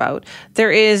talking about,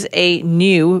 there is a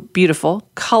new, beautiful,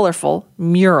 colorful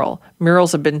mural.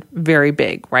 Murals have been very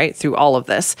big, right, through all of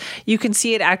this. You can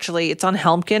see it actually, it's on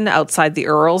Helmkin outside the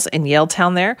Earls in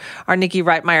Yaletown there. Our Nikki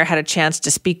Reitmeyer had a chance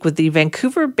to speak with the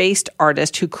Vancouver-based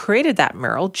artist who created that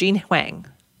mural, Jean Huang.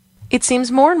 It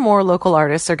seems more and more local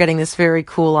artists are getting this very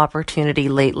cool opportunity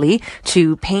lately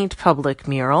to paint public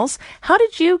murals. How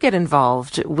did you get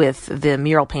involved with the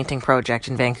mural painting project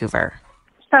in Vancouver?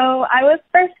 So I was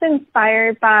first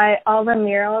inspired by all the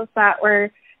murals that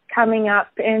were coming up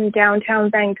in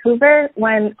downtown Vancouver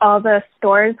when all the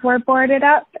stores were boarded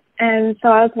up. And so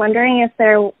I was wondering if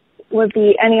there would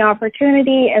be any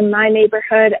opportunity in my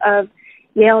neighborhood of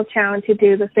Yaletown to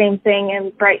do the same thing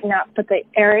and brighten up the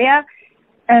area.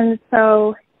 And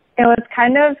so it was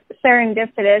kind of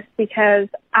serendipitous because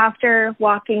after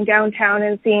walking downtown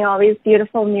and seeing all these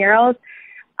beautiful murals,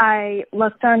 I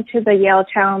looked onto the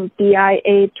Yaletown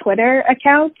BIA Twitter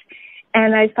account,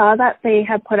 and I saw that they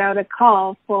had put out a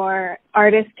call for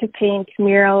artists to paint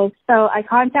murals. So I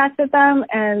contacted them,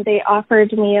 and they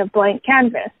offered me a blank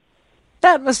canvas.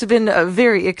 That must have been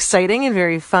very exciting and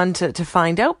very fun to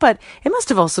find out, but it must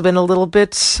have also been a little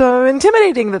bit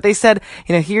intimidating that they said,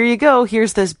 here you go,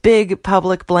 here's this big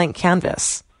public blank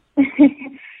canvas.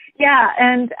 Yeah,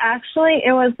 and actually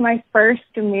it was my first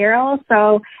mural,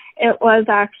 so it was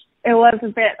a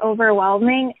bit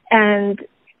overwhelming, and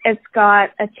it's got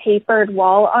a tapered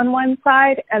wall on one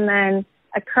side and then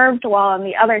a curved wall on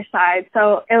the other side.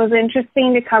 So it was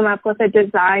interesting to come up with a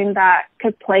design that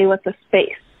could play with the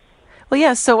space. Well,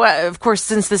 yeah, so of course,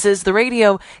 since this is the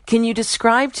radio, can you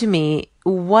describe to me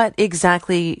what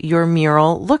exactly your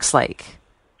mural looks like?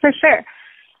 For sure.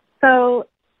 So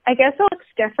I guess it looks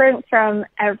different from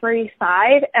every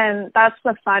side, and that's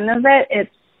the fun of it. It's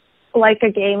like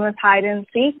a game of hide and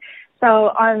seek.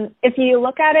 So if you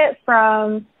look at it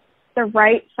from the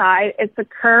right side, it's a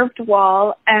curved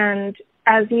wall, and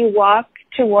as you walk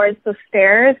towards the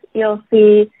stairs, you'll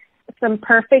see some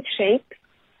perfect shapes.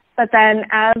 But then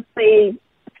as they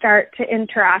start to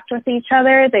interact with each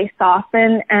other, they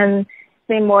soften and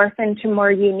they morph into more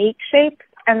unique shapes.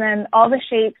 And then all the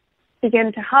shapes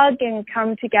begin to hug and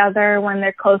come together when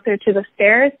they're closer to the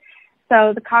stairs.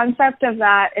 So the concept of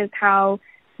that is how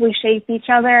we shape each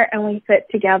other and we fit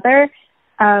together.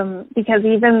 Because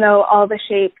even though all the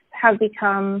shapes have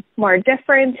become more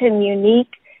different and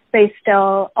unique, they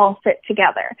still all fit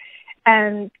together.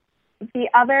 And the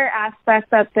other aspect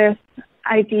that this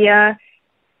idea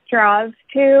draws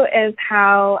to is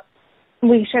how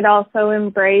we should also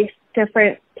embrace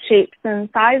different shapes and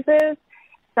sizes.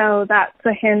 So that's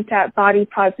a hint at body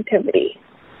positivity.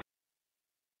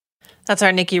 That's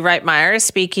our Nikki Reitmeyer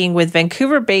speaking with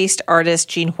Vancouver-based artist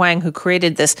Jean Huang, who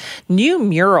created this new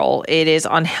mural. It is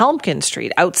on Helmkin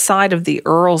Street, outside of the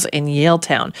Earls in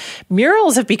Yaletown.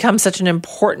 Murals have become such an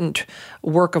important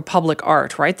work of public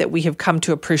art, right, that we have come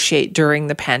to appreciate during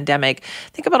the pandemic.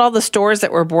 Think about all the stores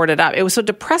that were boarded up. It was so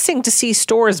depressing to see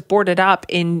stores boarded up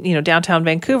in, downtown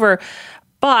Vancouver.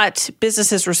 But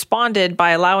businesses responded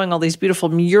by allowing all these beautiful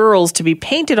murals to be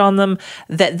painted on them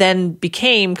that then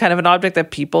became kind of an object that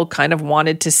people kind of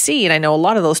wanted to see. And I know a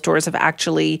lot of those stores have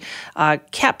actually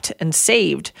kept and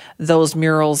saved those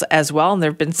murals as well. And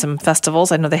there have been some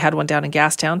festivals. I know they had one down in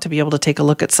Gastown to be able to take a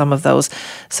look at some of those.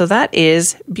 So that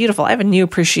is beautiful. I have a new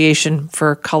appreciation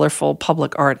for colorful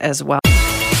public art as well.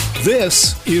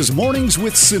 This is Mornings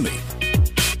with Simi.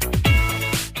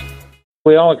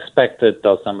 We all expected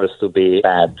those numbers to be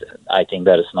bad. I think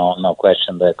there is no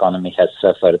question the economy has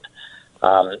suffered.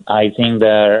 I think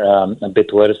they're a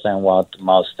bit worse than what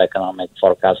most economic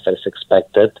forecasters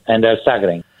expected, and they're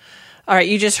staggering. All right,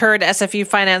 you just heard SFU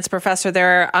finance professor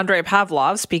there, Andrei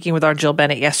Pavlov, speaking with our Jill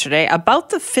Bennett yesterday about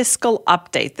the fiscal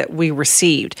update that we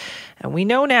received. And we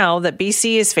know now that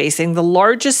BC is facing the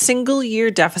largest single-year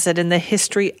deficit in the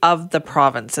history of the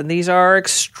province. And these are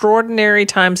extraordinary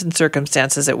times and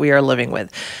circumstances that we are living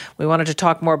with. We wanted to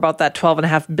talk more about that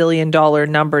 $12.5 billion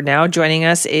number now. Joining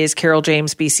us is Carol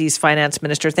James, BC's finance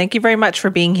minister. Thank you very much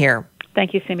for being here.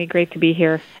 Thank you, Simi. Great to be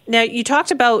here. Now, you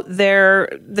talked about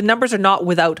the numbers are not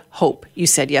without hope, you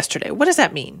said yesterday. What does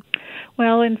that mean?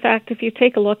 Well, in fact, if you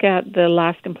take a look at the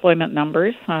last employment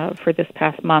numbers for this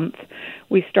past month,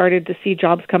 we started to see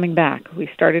jobs coming back. We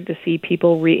started to see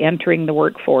people re-entering the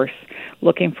workforce,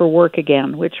 looking for work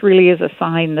again, which really is a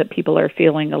sign that people are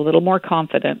feeling a little more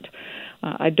confident.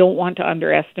 I don't want to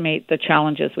underestimate the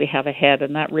challenges we have ahead,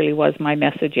 and that really was my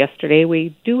message yesterday.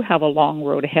 We do have a long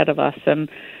road ahead of us, and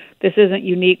this isn't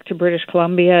unique to British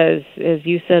Columbia. As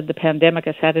you said, the pandemic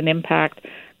has had an impact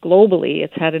globally.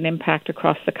 It's had an impact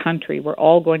across the country. We're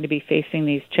all going to be facing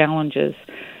these challenges.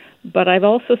 But I've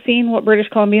also seen what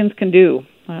British Columbians can do,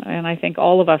 and I think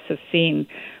all of us have seen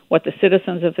what the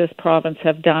citizens of this province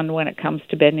have done when it comes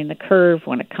to bending the curve,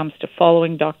 when it comes to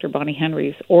following Dr. Bonnie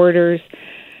Henry's orders.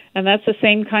 And that's the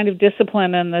same kind of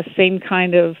discipline and the same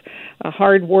kind of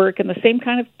hard work and the same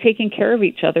kind of taking care of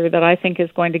each other that I think is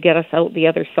going to get us out the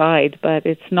other side. But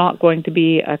it's not going to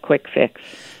be a quick fix.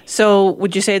 So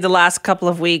would you say the last couple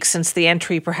of weeks since the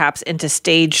entry perhaps into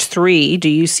stage 3, do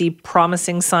you see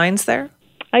promising signs there?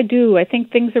 I do. I think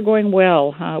things are going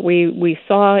well. We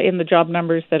saw in the job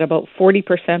numbers that about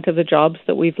 40% of the jobs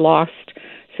that we've lost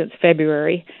since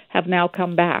February have now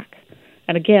come back.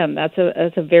 And again, that's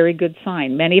a very good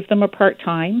sign. Many of them are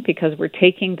part-time because we're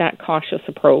taking that cautious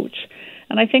approach.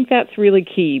 And I think that's really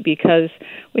key because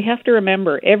we have to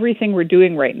remember everything we're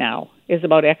doing right now is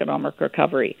about economic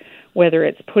recovery, whether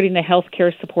it's putting the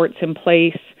healthcare supports in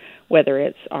place, whether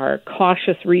it's our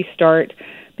cautious restart.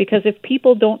 Because if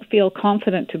people don't feel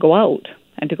confident to go out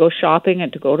and to go shopping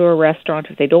and to go to a restaurant,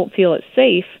 if they don't feel it's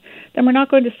safe, then we're not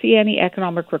going to see any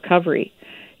economic recovery.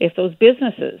 If those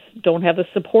businesses don't have the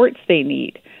supports they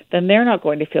need, then they're not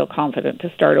going to feel confident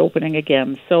to start opening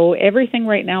again. So everything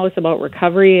right now is about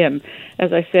recovery, and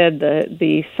as I said,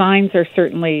 the signs are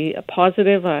certainly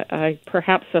positive.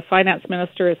 Perhaps the finance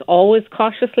minister is always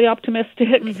cautiously optimistic.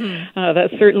 Mm-hmm.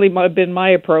 That's certainly been my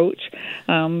approach.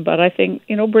 But I think,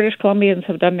 British Columbians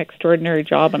have done an extraordinary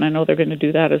job, and I know they're going to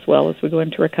do that as well as we go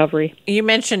into recovery. You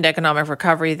mentioned economic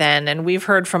recovery then, and we've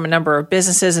heard from a number of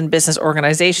businesses and business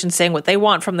organizations saying what they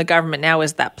want from the government now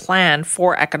is that plan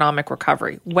for economic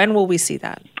recovery. When will we see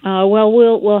that?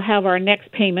 We'll have our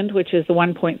next payment, which is the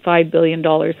 $1.5 billion,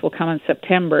 will come in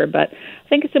September. But I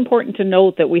think it's important to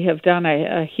note that we have done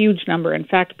a huge number. In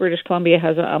fact, British Columbia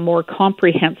has a more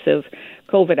comprehensive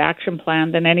COVID action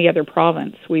plan than any other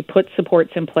province. We put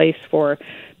supports in place for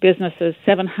businesses,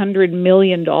 $700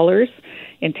 million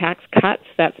in tax cuts.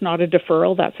 That's not a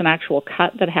deferral. That's an actual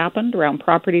cut that happened around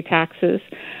property taxes.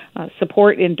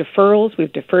 Support in deferrals.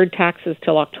 We've deferred taxes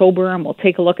till October, and we'll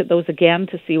take a look at those again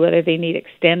to see whether they need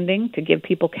extending to give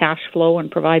people cash flow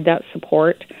and provide that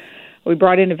support. We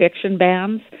brought in eviction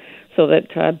bans so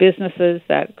that businesses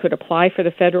that could apply for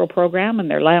the federal program and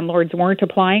their landlords weren't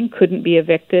applying couldn't be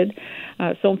evicted.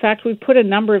 So, in fact, we've put a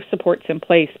number of supports in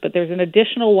place, but there's an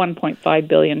additional $1.5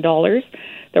 billion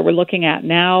that we're looking at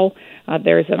now.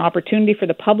 There's an opportunity for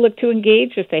the public to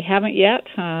engage if they haven't yet.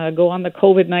 Go on the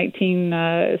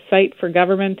COVID-19 site for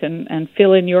government and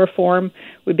fill in your form.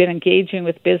 We've been engaging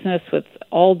with business, with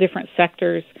all different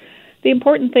sectors. The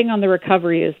important thing on the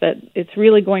recovery is that it's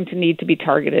really going to need to be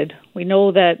targeted. We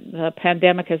know that the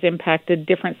pandemic has impacted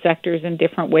different sectors in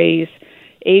different ways.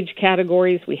 Age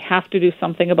categories, we have to do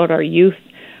something about our youth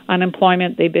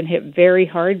unemployment. They've been hit very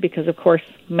hard because, of course,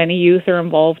 many youth are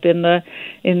involved in the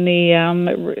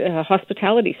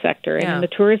hospitality sector and in the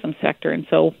tourism sector, and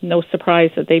so no surprise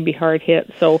that they'd be hard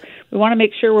hit. So we want to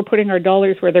make sure we're putting our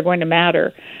dollars where they're going to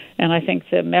matter. And I think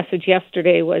the message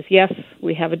yesterday was, yes,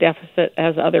 we have a deficit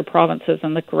as other provinces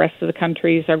and the rest of the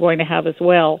countries are going to have as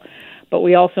well. but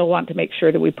we also want to make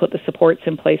sure that we put the supports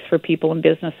in place for people and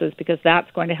businesses, because that's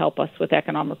going to help us with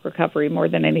economic recovery more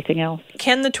than anything else.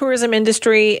 Can the tourism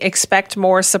industry expect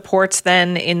more supports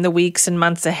then in the weeks and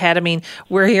months ahead? I mean,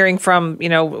 we're hearing from,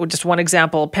 just one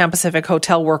example, Pan Pacific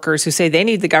hotel workers who say they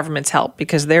need the government's help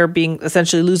because they're being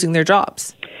essentially losing their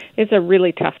jobs. It's a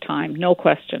really tough time, no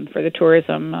question, for the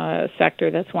tourism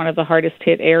sector. That's one of the hardest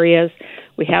hit areas.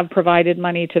 We have provided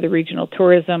money to the regional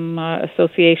tourism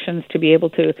associations to be able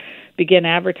to begin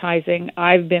advertising.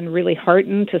 I've been really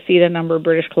heartened to see the number of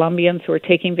British Columbians who are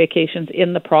taking vacations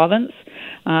in the province.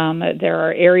 There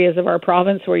are areas of our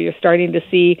province where you're starting to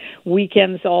see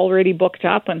weekends already booked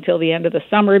up until the end of the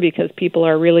summer because people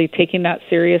are really taking that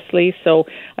seriously. So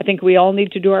I think we all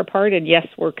need to do our part. And yes,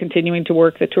 we're continuing to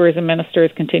work. The tourism minister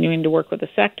is continuing to work with the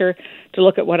sector to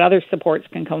look at what other supports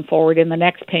can come forward in the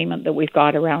next payment that we've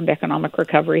got around economic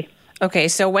recovery. Okay,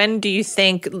 so when do you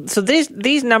think, so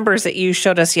these numbers that you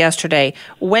showed us yesterday,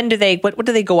 what do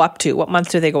they go up to? What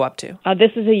month do they go up to? This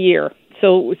is a year.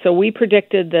 So we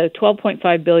predicted the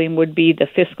 $12.5 billion would be the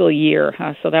fiscal year.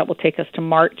 So that will take us to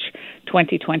March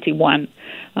 2021.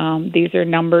 These are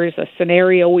numbers, a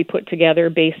scenario we put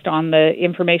together based on the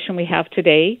information we have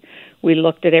today. We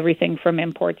looked at everything from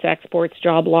imports, exports,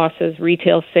 job losses,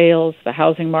 retail sales, the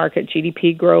housing market,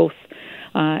 GDP growth,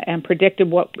 and predicted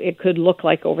what it could look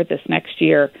like over this next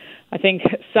year. I think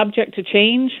subject to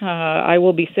change, I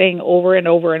will be saying over and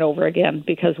over and over again,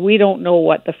 because we don't know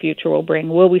what the future will bring.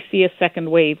 Will we see a second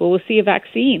wave? Will we see a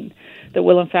vaccine that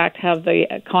will in fact have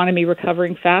the economy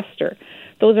recovering faster?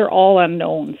 Those are all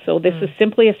unknowns. So this is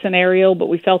simply a scenario, but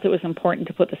we felt it was important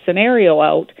to put the scenario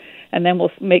out, and then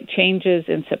we'll make changes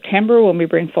in September when we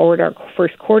bring forward our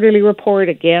first quarterly report,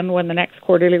 again when the next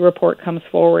quarterly report comes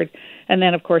forward, and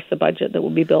then, of course, the budget that will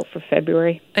be built for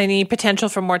February. Any potential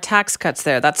for more tax cuts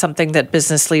there? That's something that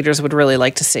business leaders would really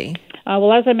like to see.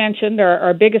 Well, as I mentioned,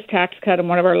 our biggest tax cut and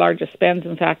one of our largest spends,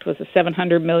 in fact, was a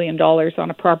 $700 million on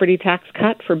a property tax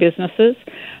cut for businesses,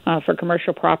 for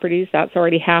commercial properties. That's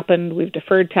already happened. We've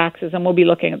deferred taxes, and we'll be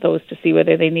looking at those to see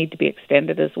whether they need to be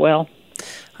extended as well.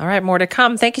 All right, more to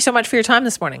come. Thank you so much for your time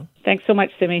this morning. Thanks so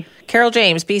much, Simi. Carol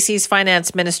James, BC's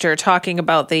finance minister, talking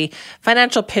about the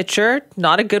financial picture,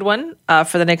 not a good one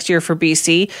for the next year for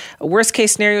BC. Worst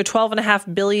case scenario,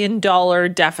 $12.5 billion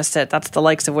deficit. That's the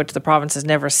likes of which the province has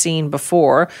never seen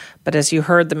before. But as you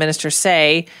heard the minister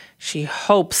say, she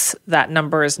hopes that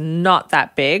number is not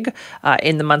that big.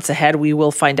 In the months ahead, we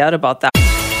will find out about that.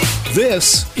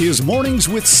 This is Mornings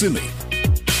with Simi.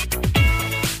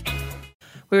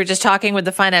 We were just talking with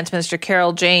the Finance Minister,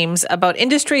 Carol James, about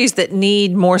industries that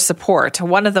need more support.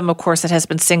 One of them, of course, that has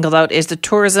been singled out is the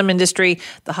tourism industry,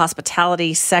 the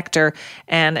hospitality sector.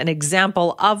 And an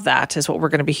example of that is what we're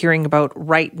going to be hearing about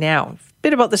right now. A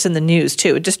bit about this in the news,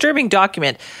 too. A disturbing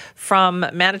document from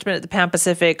management at the Pan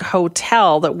Pacific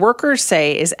Hotel that workers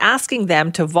say is asking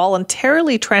them to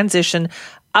voluntarily transition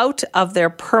out of their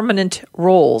permanent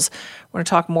roles. We're going to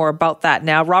talk more about that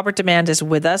now. Robert Demand is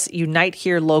with us, Unite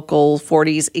Here Local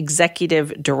 40's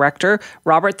Executive Director.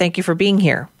 Robert, thank you for being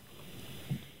here.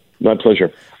 My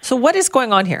pleasure. So what is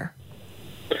going on here?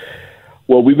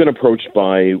 Well, we've been approached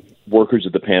by workers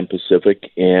at the Pan Pacific,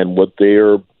 and what they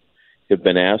have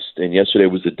been asked, and yesterday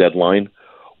was the deadline,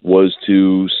 was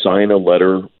to sign a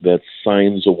letter that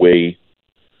signs away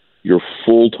your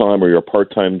full-time or your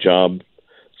part-time job,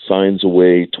 signs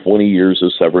away 20 years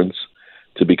of severance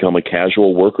to become a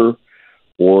casual worker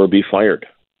or be fired.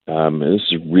 This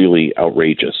is really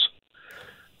outrageous.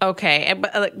 Okay.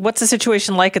 But what's the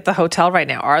situation like at the hotel right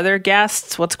now? Are there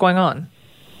guests? What's going on?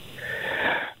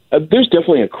 There's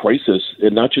definitely a crisis,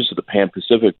 and not just at the Pan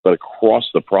Pacific, but across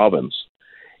the province.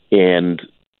 And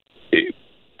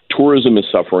tourism is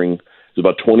suffering. There's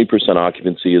about 20%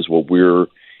 occupancy is what we're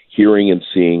hearing and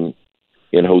seeing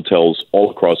in hotels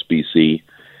all across BC.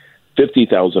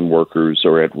 50,000 workers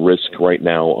are at risk right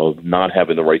now of not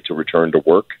having the right to return to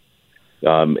work,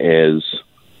 as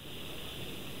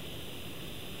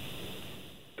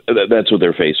that's what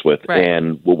they're faced with. Right.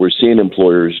 And what we're seeing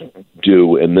employers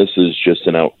do, and this is just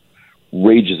an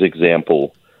outrageous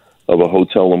example of a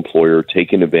hotel employer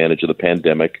taking advantage of the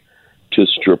pandemic to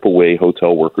strip away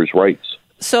hotel workers' rights.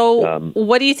 So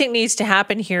what do you think needs to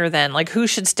happen here then? Like, who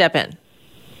should step in?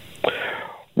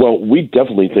 Well, we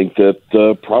definitely think that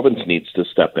the province needs to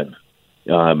step in.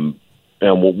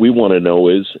 And what we want to know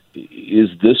is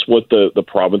this what the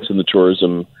province and the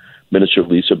tourism minister,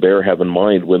 Lisa Bear, have in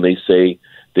mind when they say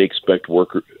they expect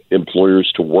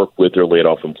employers to work with their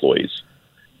laid-off employees?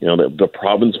 You know, the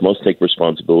province must take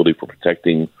responsibility for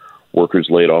protecting workers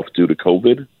laid off due to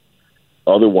COVID.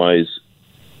 Otherwise,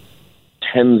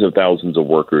 tens of thousands of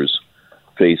workers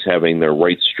face having their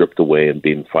rights stripped away and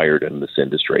being fired in this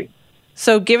industry.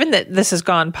 So given that this has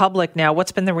gone public now,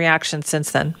 what's been the reaction since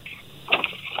then?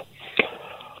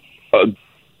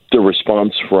 The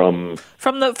response from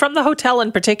the hotel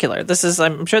in particular. This is,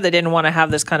 I'm sure they didn't want to have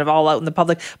this kind of all out in the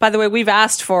public. By the way, we've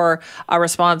asked for a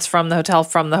response from the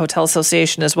Hotel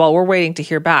Association as well. We're waiting to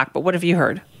hear back. But what have you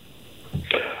heard?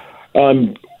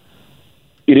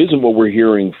 It isn't what we're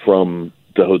hearing from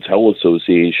the Hotel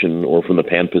Association or from the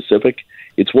Pan Pacific.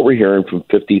 It's what we're hearing from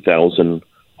 50,000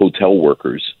 hotel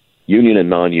workers, union and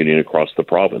non-union, across the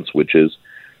province, which is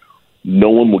no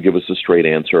one will give us a straight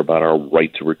answer about our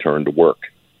right to return to work.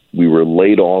 We were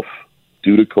laid off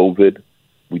due to COVID.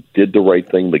 We did the right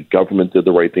thing. The government did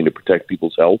the right thing to protect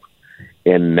people's health.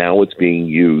 And now it's being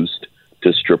used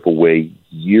to strip away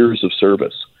years of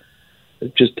service.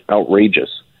 It's just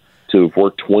outrageous to have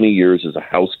worked 20 years as a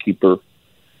housekeeper,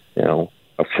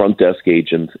 a front desk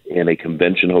agent in a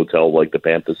convention hotel like the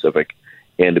Pan Pacific,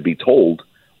 and to be told,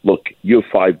 look, you have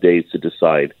 5 days to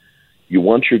decide. You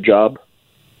want your job,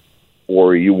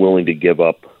 or are you willing to give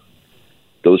up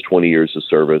those 20 years of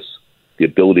service, the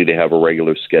ability to have a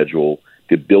regular schedule,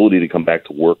 the ability to come back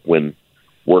to work when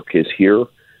work is here?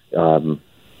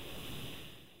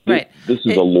 Right. This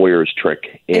is a lawyer's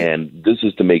trick, and this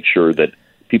is to make sure that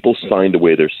people signed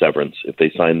away their severance if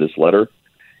they signed this letter.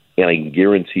 And I can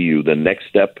guarantee you the next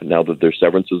step, now that their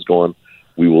severance is gone,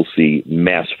 we will see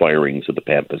mass firings at the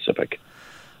Pan Pacific.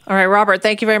 All right, Robert,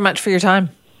 thank you very much for your time.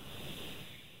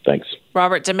 Thanks.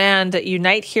 Robert Demand,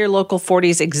 Unite Here Local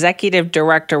 40's executive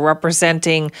director,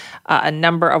 representing a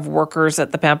number of workers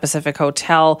at the Pan Pacific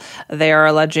Hotel. They are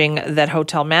alleging that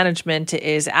hotel management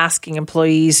is asking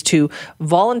employees to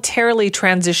voluntarily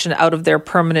transition out of their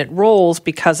permanent roles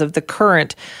because of the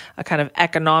current kind of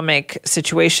economic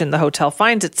situation the hotel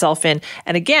finds itself in.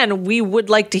 And again, we would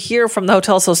like to hear from the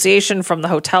Hotel Association, from the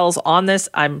hotels on this.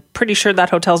 I'm pretty sure that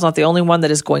hotel's not the only one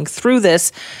that is going through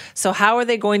this. So how are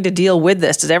they going to deal with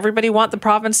this? Does everybody want the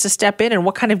province to step in, and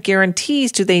what kind of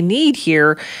guarantees do they need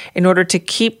here in order to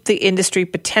keep the industry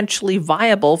potentially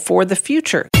viable for the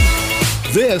future?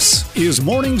 This is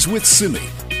Mornings with Simi.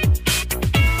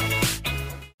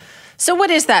 So what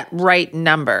is that right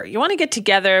number? You want to get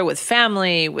together with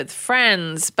family, with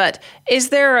friends, but is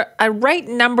there a right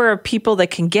number of people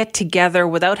that can get together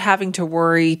without having to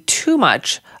worry too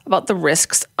much about the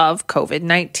risks of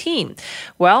COVID-19?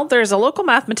 Well, there's a local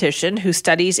mathematician who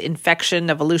studies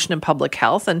infection, evolution, and public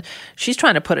health, and she's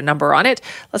trying to put a number on it.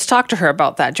 Let's talk to her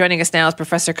about that. Joining us now is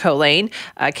Professor Co Lane,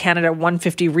 Canada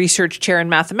 150 Research Chair in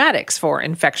Mathematics for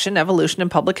Infection, Evolution,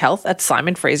 and Public Health at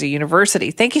Simon Fraser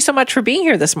University. Thank you so much for being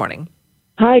here this morning.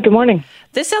 Hi, good morning.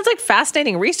 This sounds like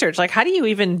fascinating research. Like, how do you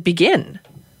even begin?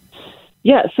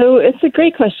 Yeah, so it's a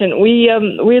great question. We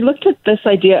looked at this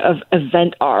idea of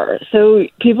event R. So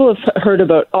people have heard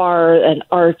about R and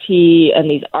RT and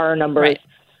these R numbers. Right.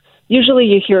 Usually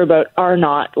you hear about R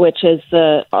naught, which is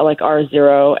like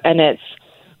R0, and it's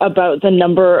about the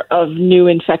number of new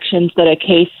infections that a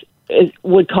case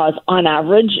would cause on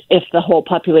average if the whole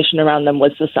population around them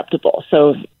was susceptible.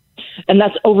 And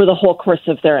that's over the whole course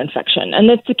of their infection. And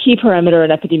that's a key parameter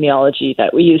in epidemiology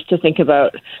that we use to think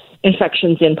about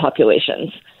infections in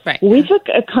populations. Right. We took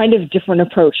a kind of different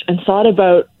approach and thought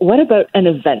about, what about an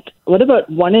event? What about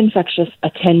one infectious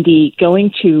attendee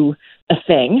going to a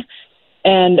thing?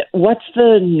 And what's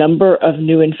the number of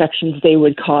new infections they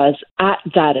would cause at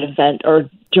that event or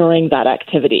during that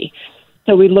activity?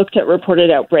 So we looked at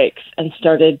reported outbreaks and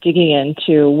started digging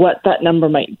into what that number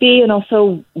might be and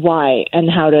also why and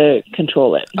how to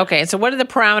control it. Okay, so what are the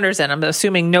parameters then? I'm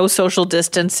assuming no social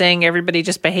distancing, everybody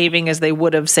just behaving as they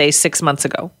would have, say, 6 months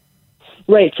ago.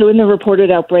 Right. So in the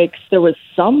reported outbreaks, there was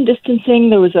some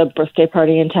distancing. There was a birthday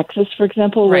party in Texas, for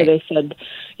example, where they said,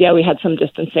 yeah, we had some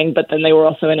distancing, but then they were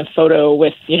also in a photo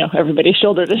with, everybody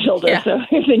shoulder to shoulder. Yeah. So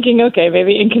you're thinking, okay,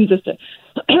 maybe inconsistent.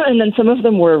 And then some of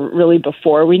them were really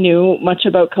before we knew much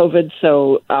about COVID.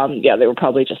 So, they were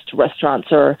probably just restaurants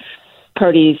or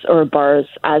parties or bars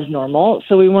as normal.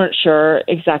 So we weren't sure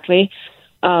exactly.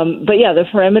 But yeah, the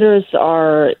parameters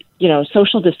are,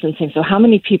 social distancing. So how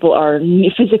many people are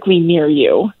physically near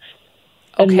you?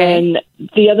 And then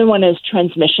the other one is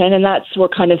transmission, and we're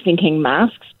kind of thinking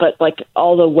masks, but like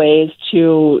all the ways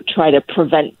to try to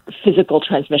prevent physical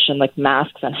transmission, like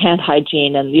masks and hand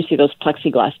hygiene. And you see those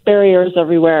plexiglass barriers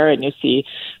everywhere, and you see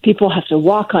people have to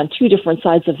walk on two different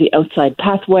sides of the outside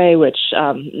pathway, which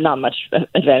not much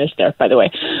advantage there, by the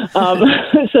way.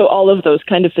 So all of those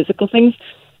kind of physical things.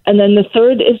 And then the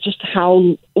third is just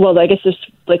I guess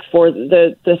there's like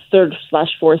the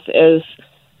third/fourth is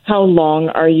how long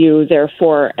are you there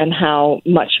for and how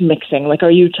much mixing? Like,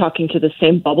 are you talking to the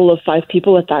same bubble of 5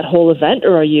 people at that whole event,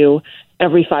 or are you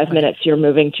every 5 minutes you're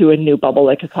moving to a new bubble,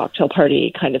 like a cocktail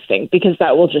party kind of thing? Because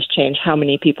that will just change how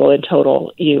many people in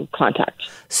total you contact.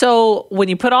 So when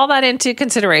you put all that into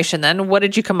consideration, then what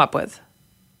did you come up with?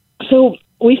 So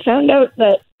we found out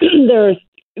that there are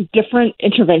different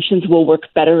interventions will work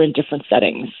better in different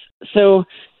settings. So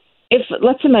if,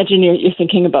 let's imagine you're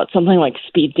thinking about something like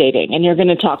speed dating, and you're going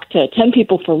to talk to 10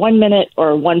 people for 1 minute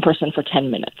or one person for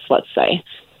 10 minutes, let's say.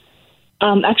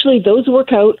 Actually, those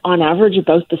work out on average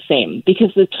about the same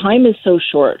because the time is so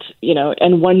short,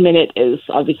 and 1 minute is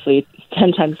obviously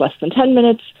 10 times less than 10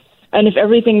 minutes. And if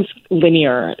everything's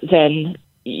linear, then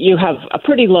you have a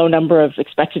pretty low number of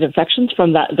expected infections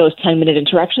from those 10-minute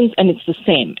interactions, and it's the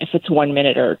same if it's 1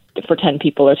 minute or for 10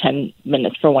 people or 10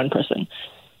 minutes for one person.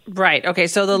 Right. Okay.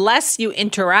 So the less you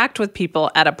interact with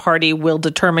people at a party will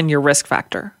determine your risk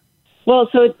factor. Well,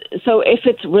 so if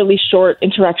it's really short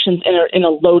interactions in a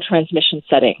low transmission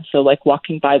setting, so like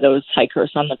walking by those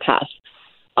hikers on the path.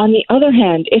 On the other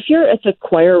hand, if you're at the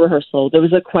choir rehearsal, there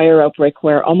was a choir outbreak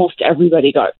where almost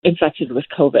everybody got infected with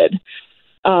COVID.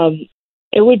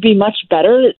 It would be much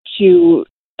better to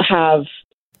have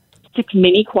 6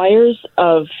 mini choirs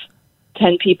of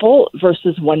 10 people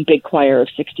versus one big choir of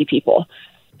 60 people,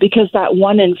 because that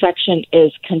one infection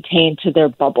is contained to their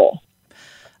bubble.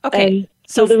 Okay. And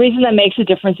so the reason that makes a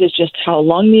difference is just how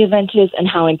long the event is and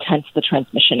how intense the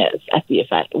transmission is at the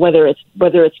event. Whether it's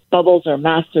bubbles or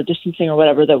masks or distancing or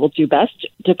whatever that will do best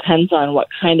depends on what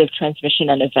kind of transmission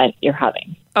and event you're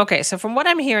having. Okay, so from what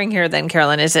I'm hearing here then,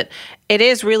 Carolyn, is it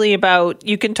is really about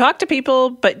you can talk to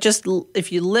people, but just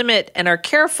if you limit and are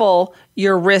careful,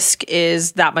 your risk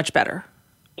is that much better.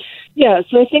 Yeah,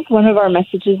 so I think one of our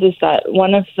messages is that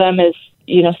one of them is,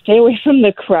 stay away from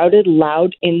the crowded,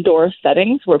 loud indoor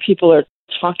settings where people are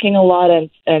talking a lot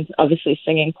and obviously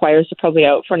singing. Choirs are probably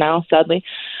out for now, sadly.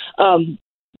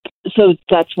 So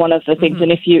that's one of the things.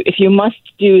 Mm-hmm. And if you must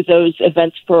do those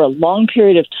events for a long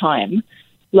period of time,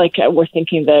 like we're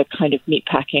thinking the kind of meat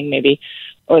packing maybe,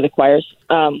 or the choirs,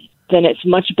 then it's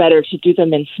much better to do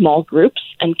them in small groups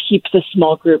and keep the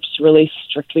small groups really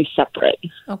strictly separate.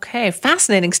 Okay,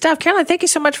 fascinating stuff. Caroline, thank you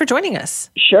so much for joining us.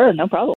 Sure, no problem.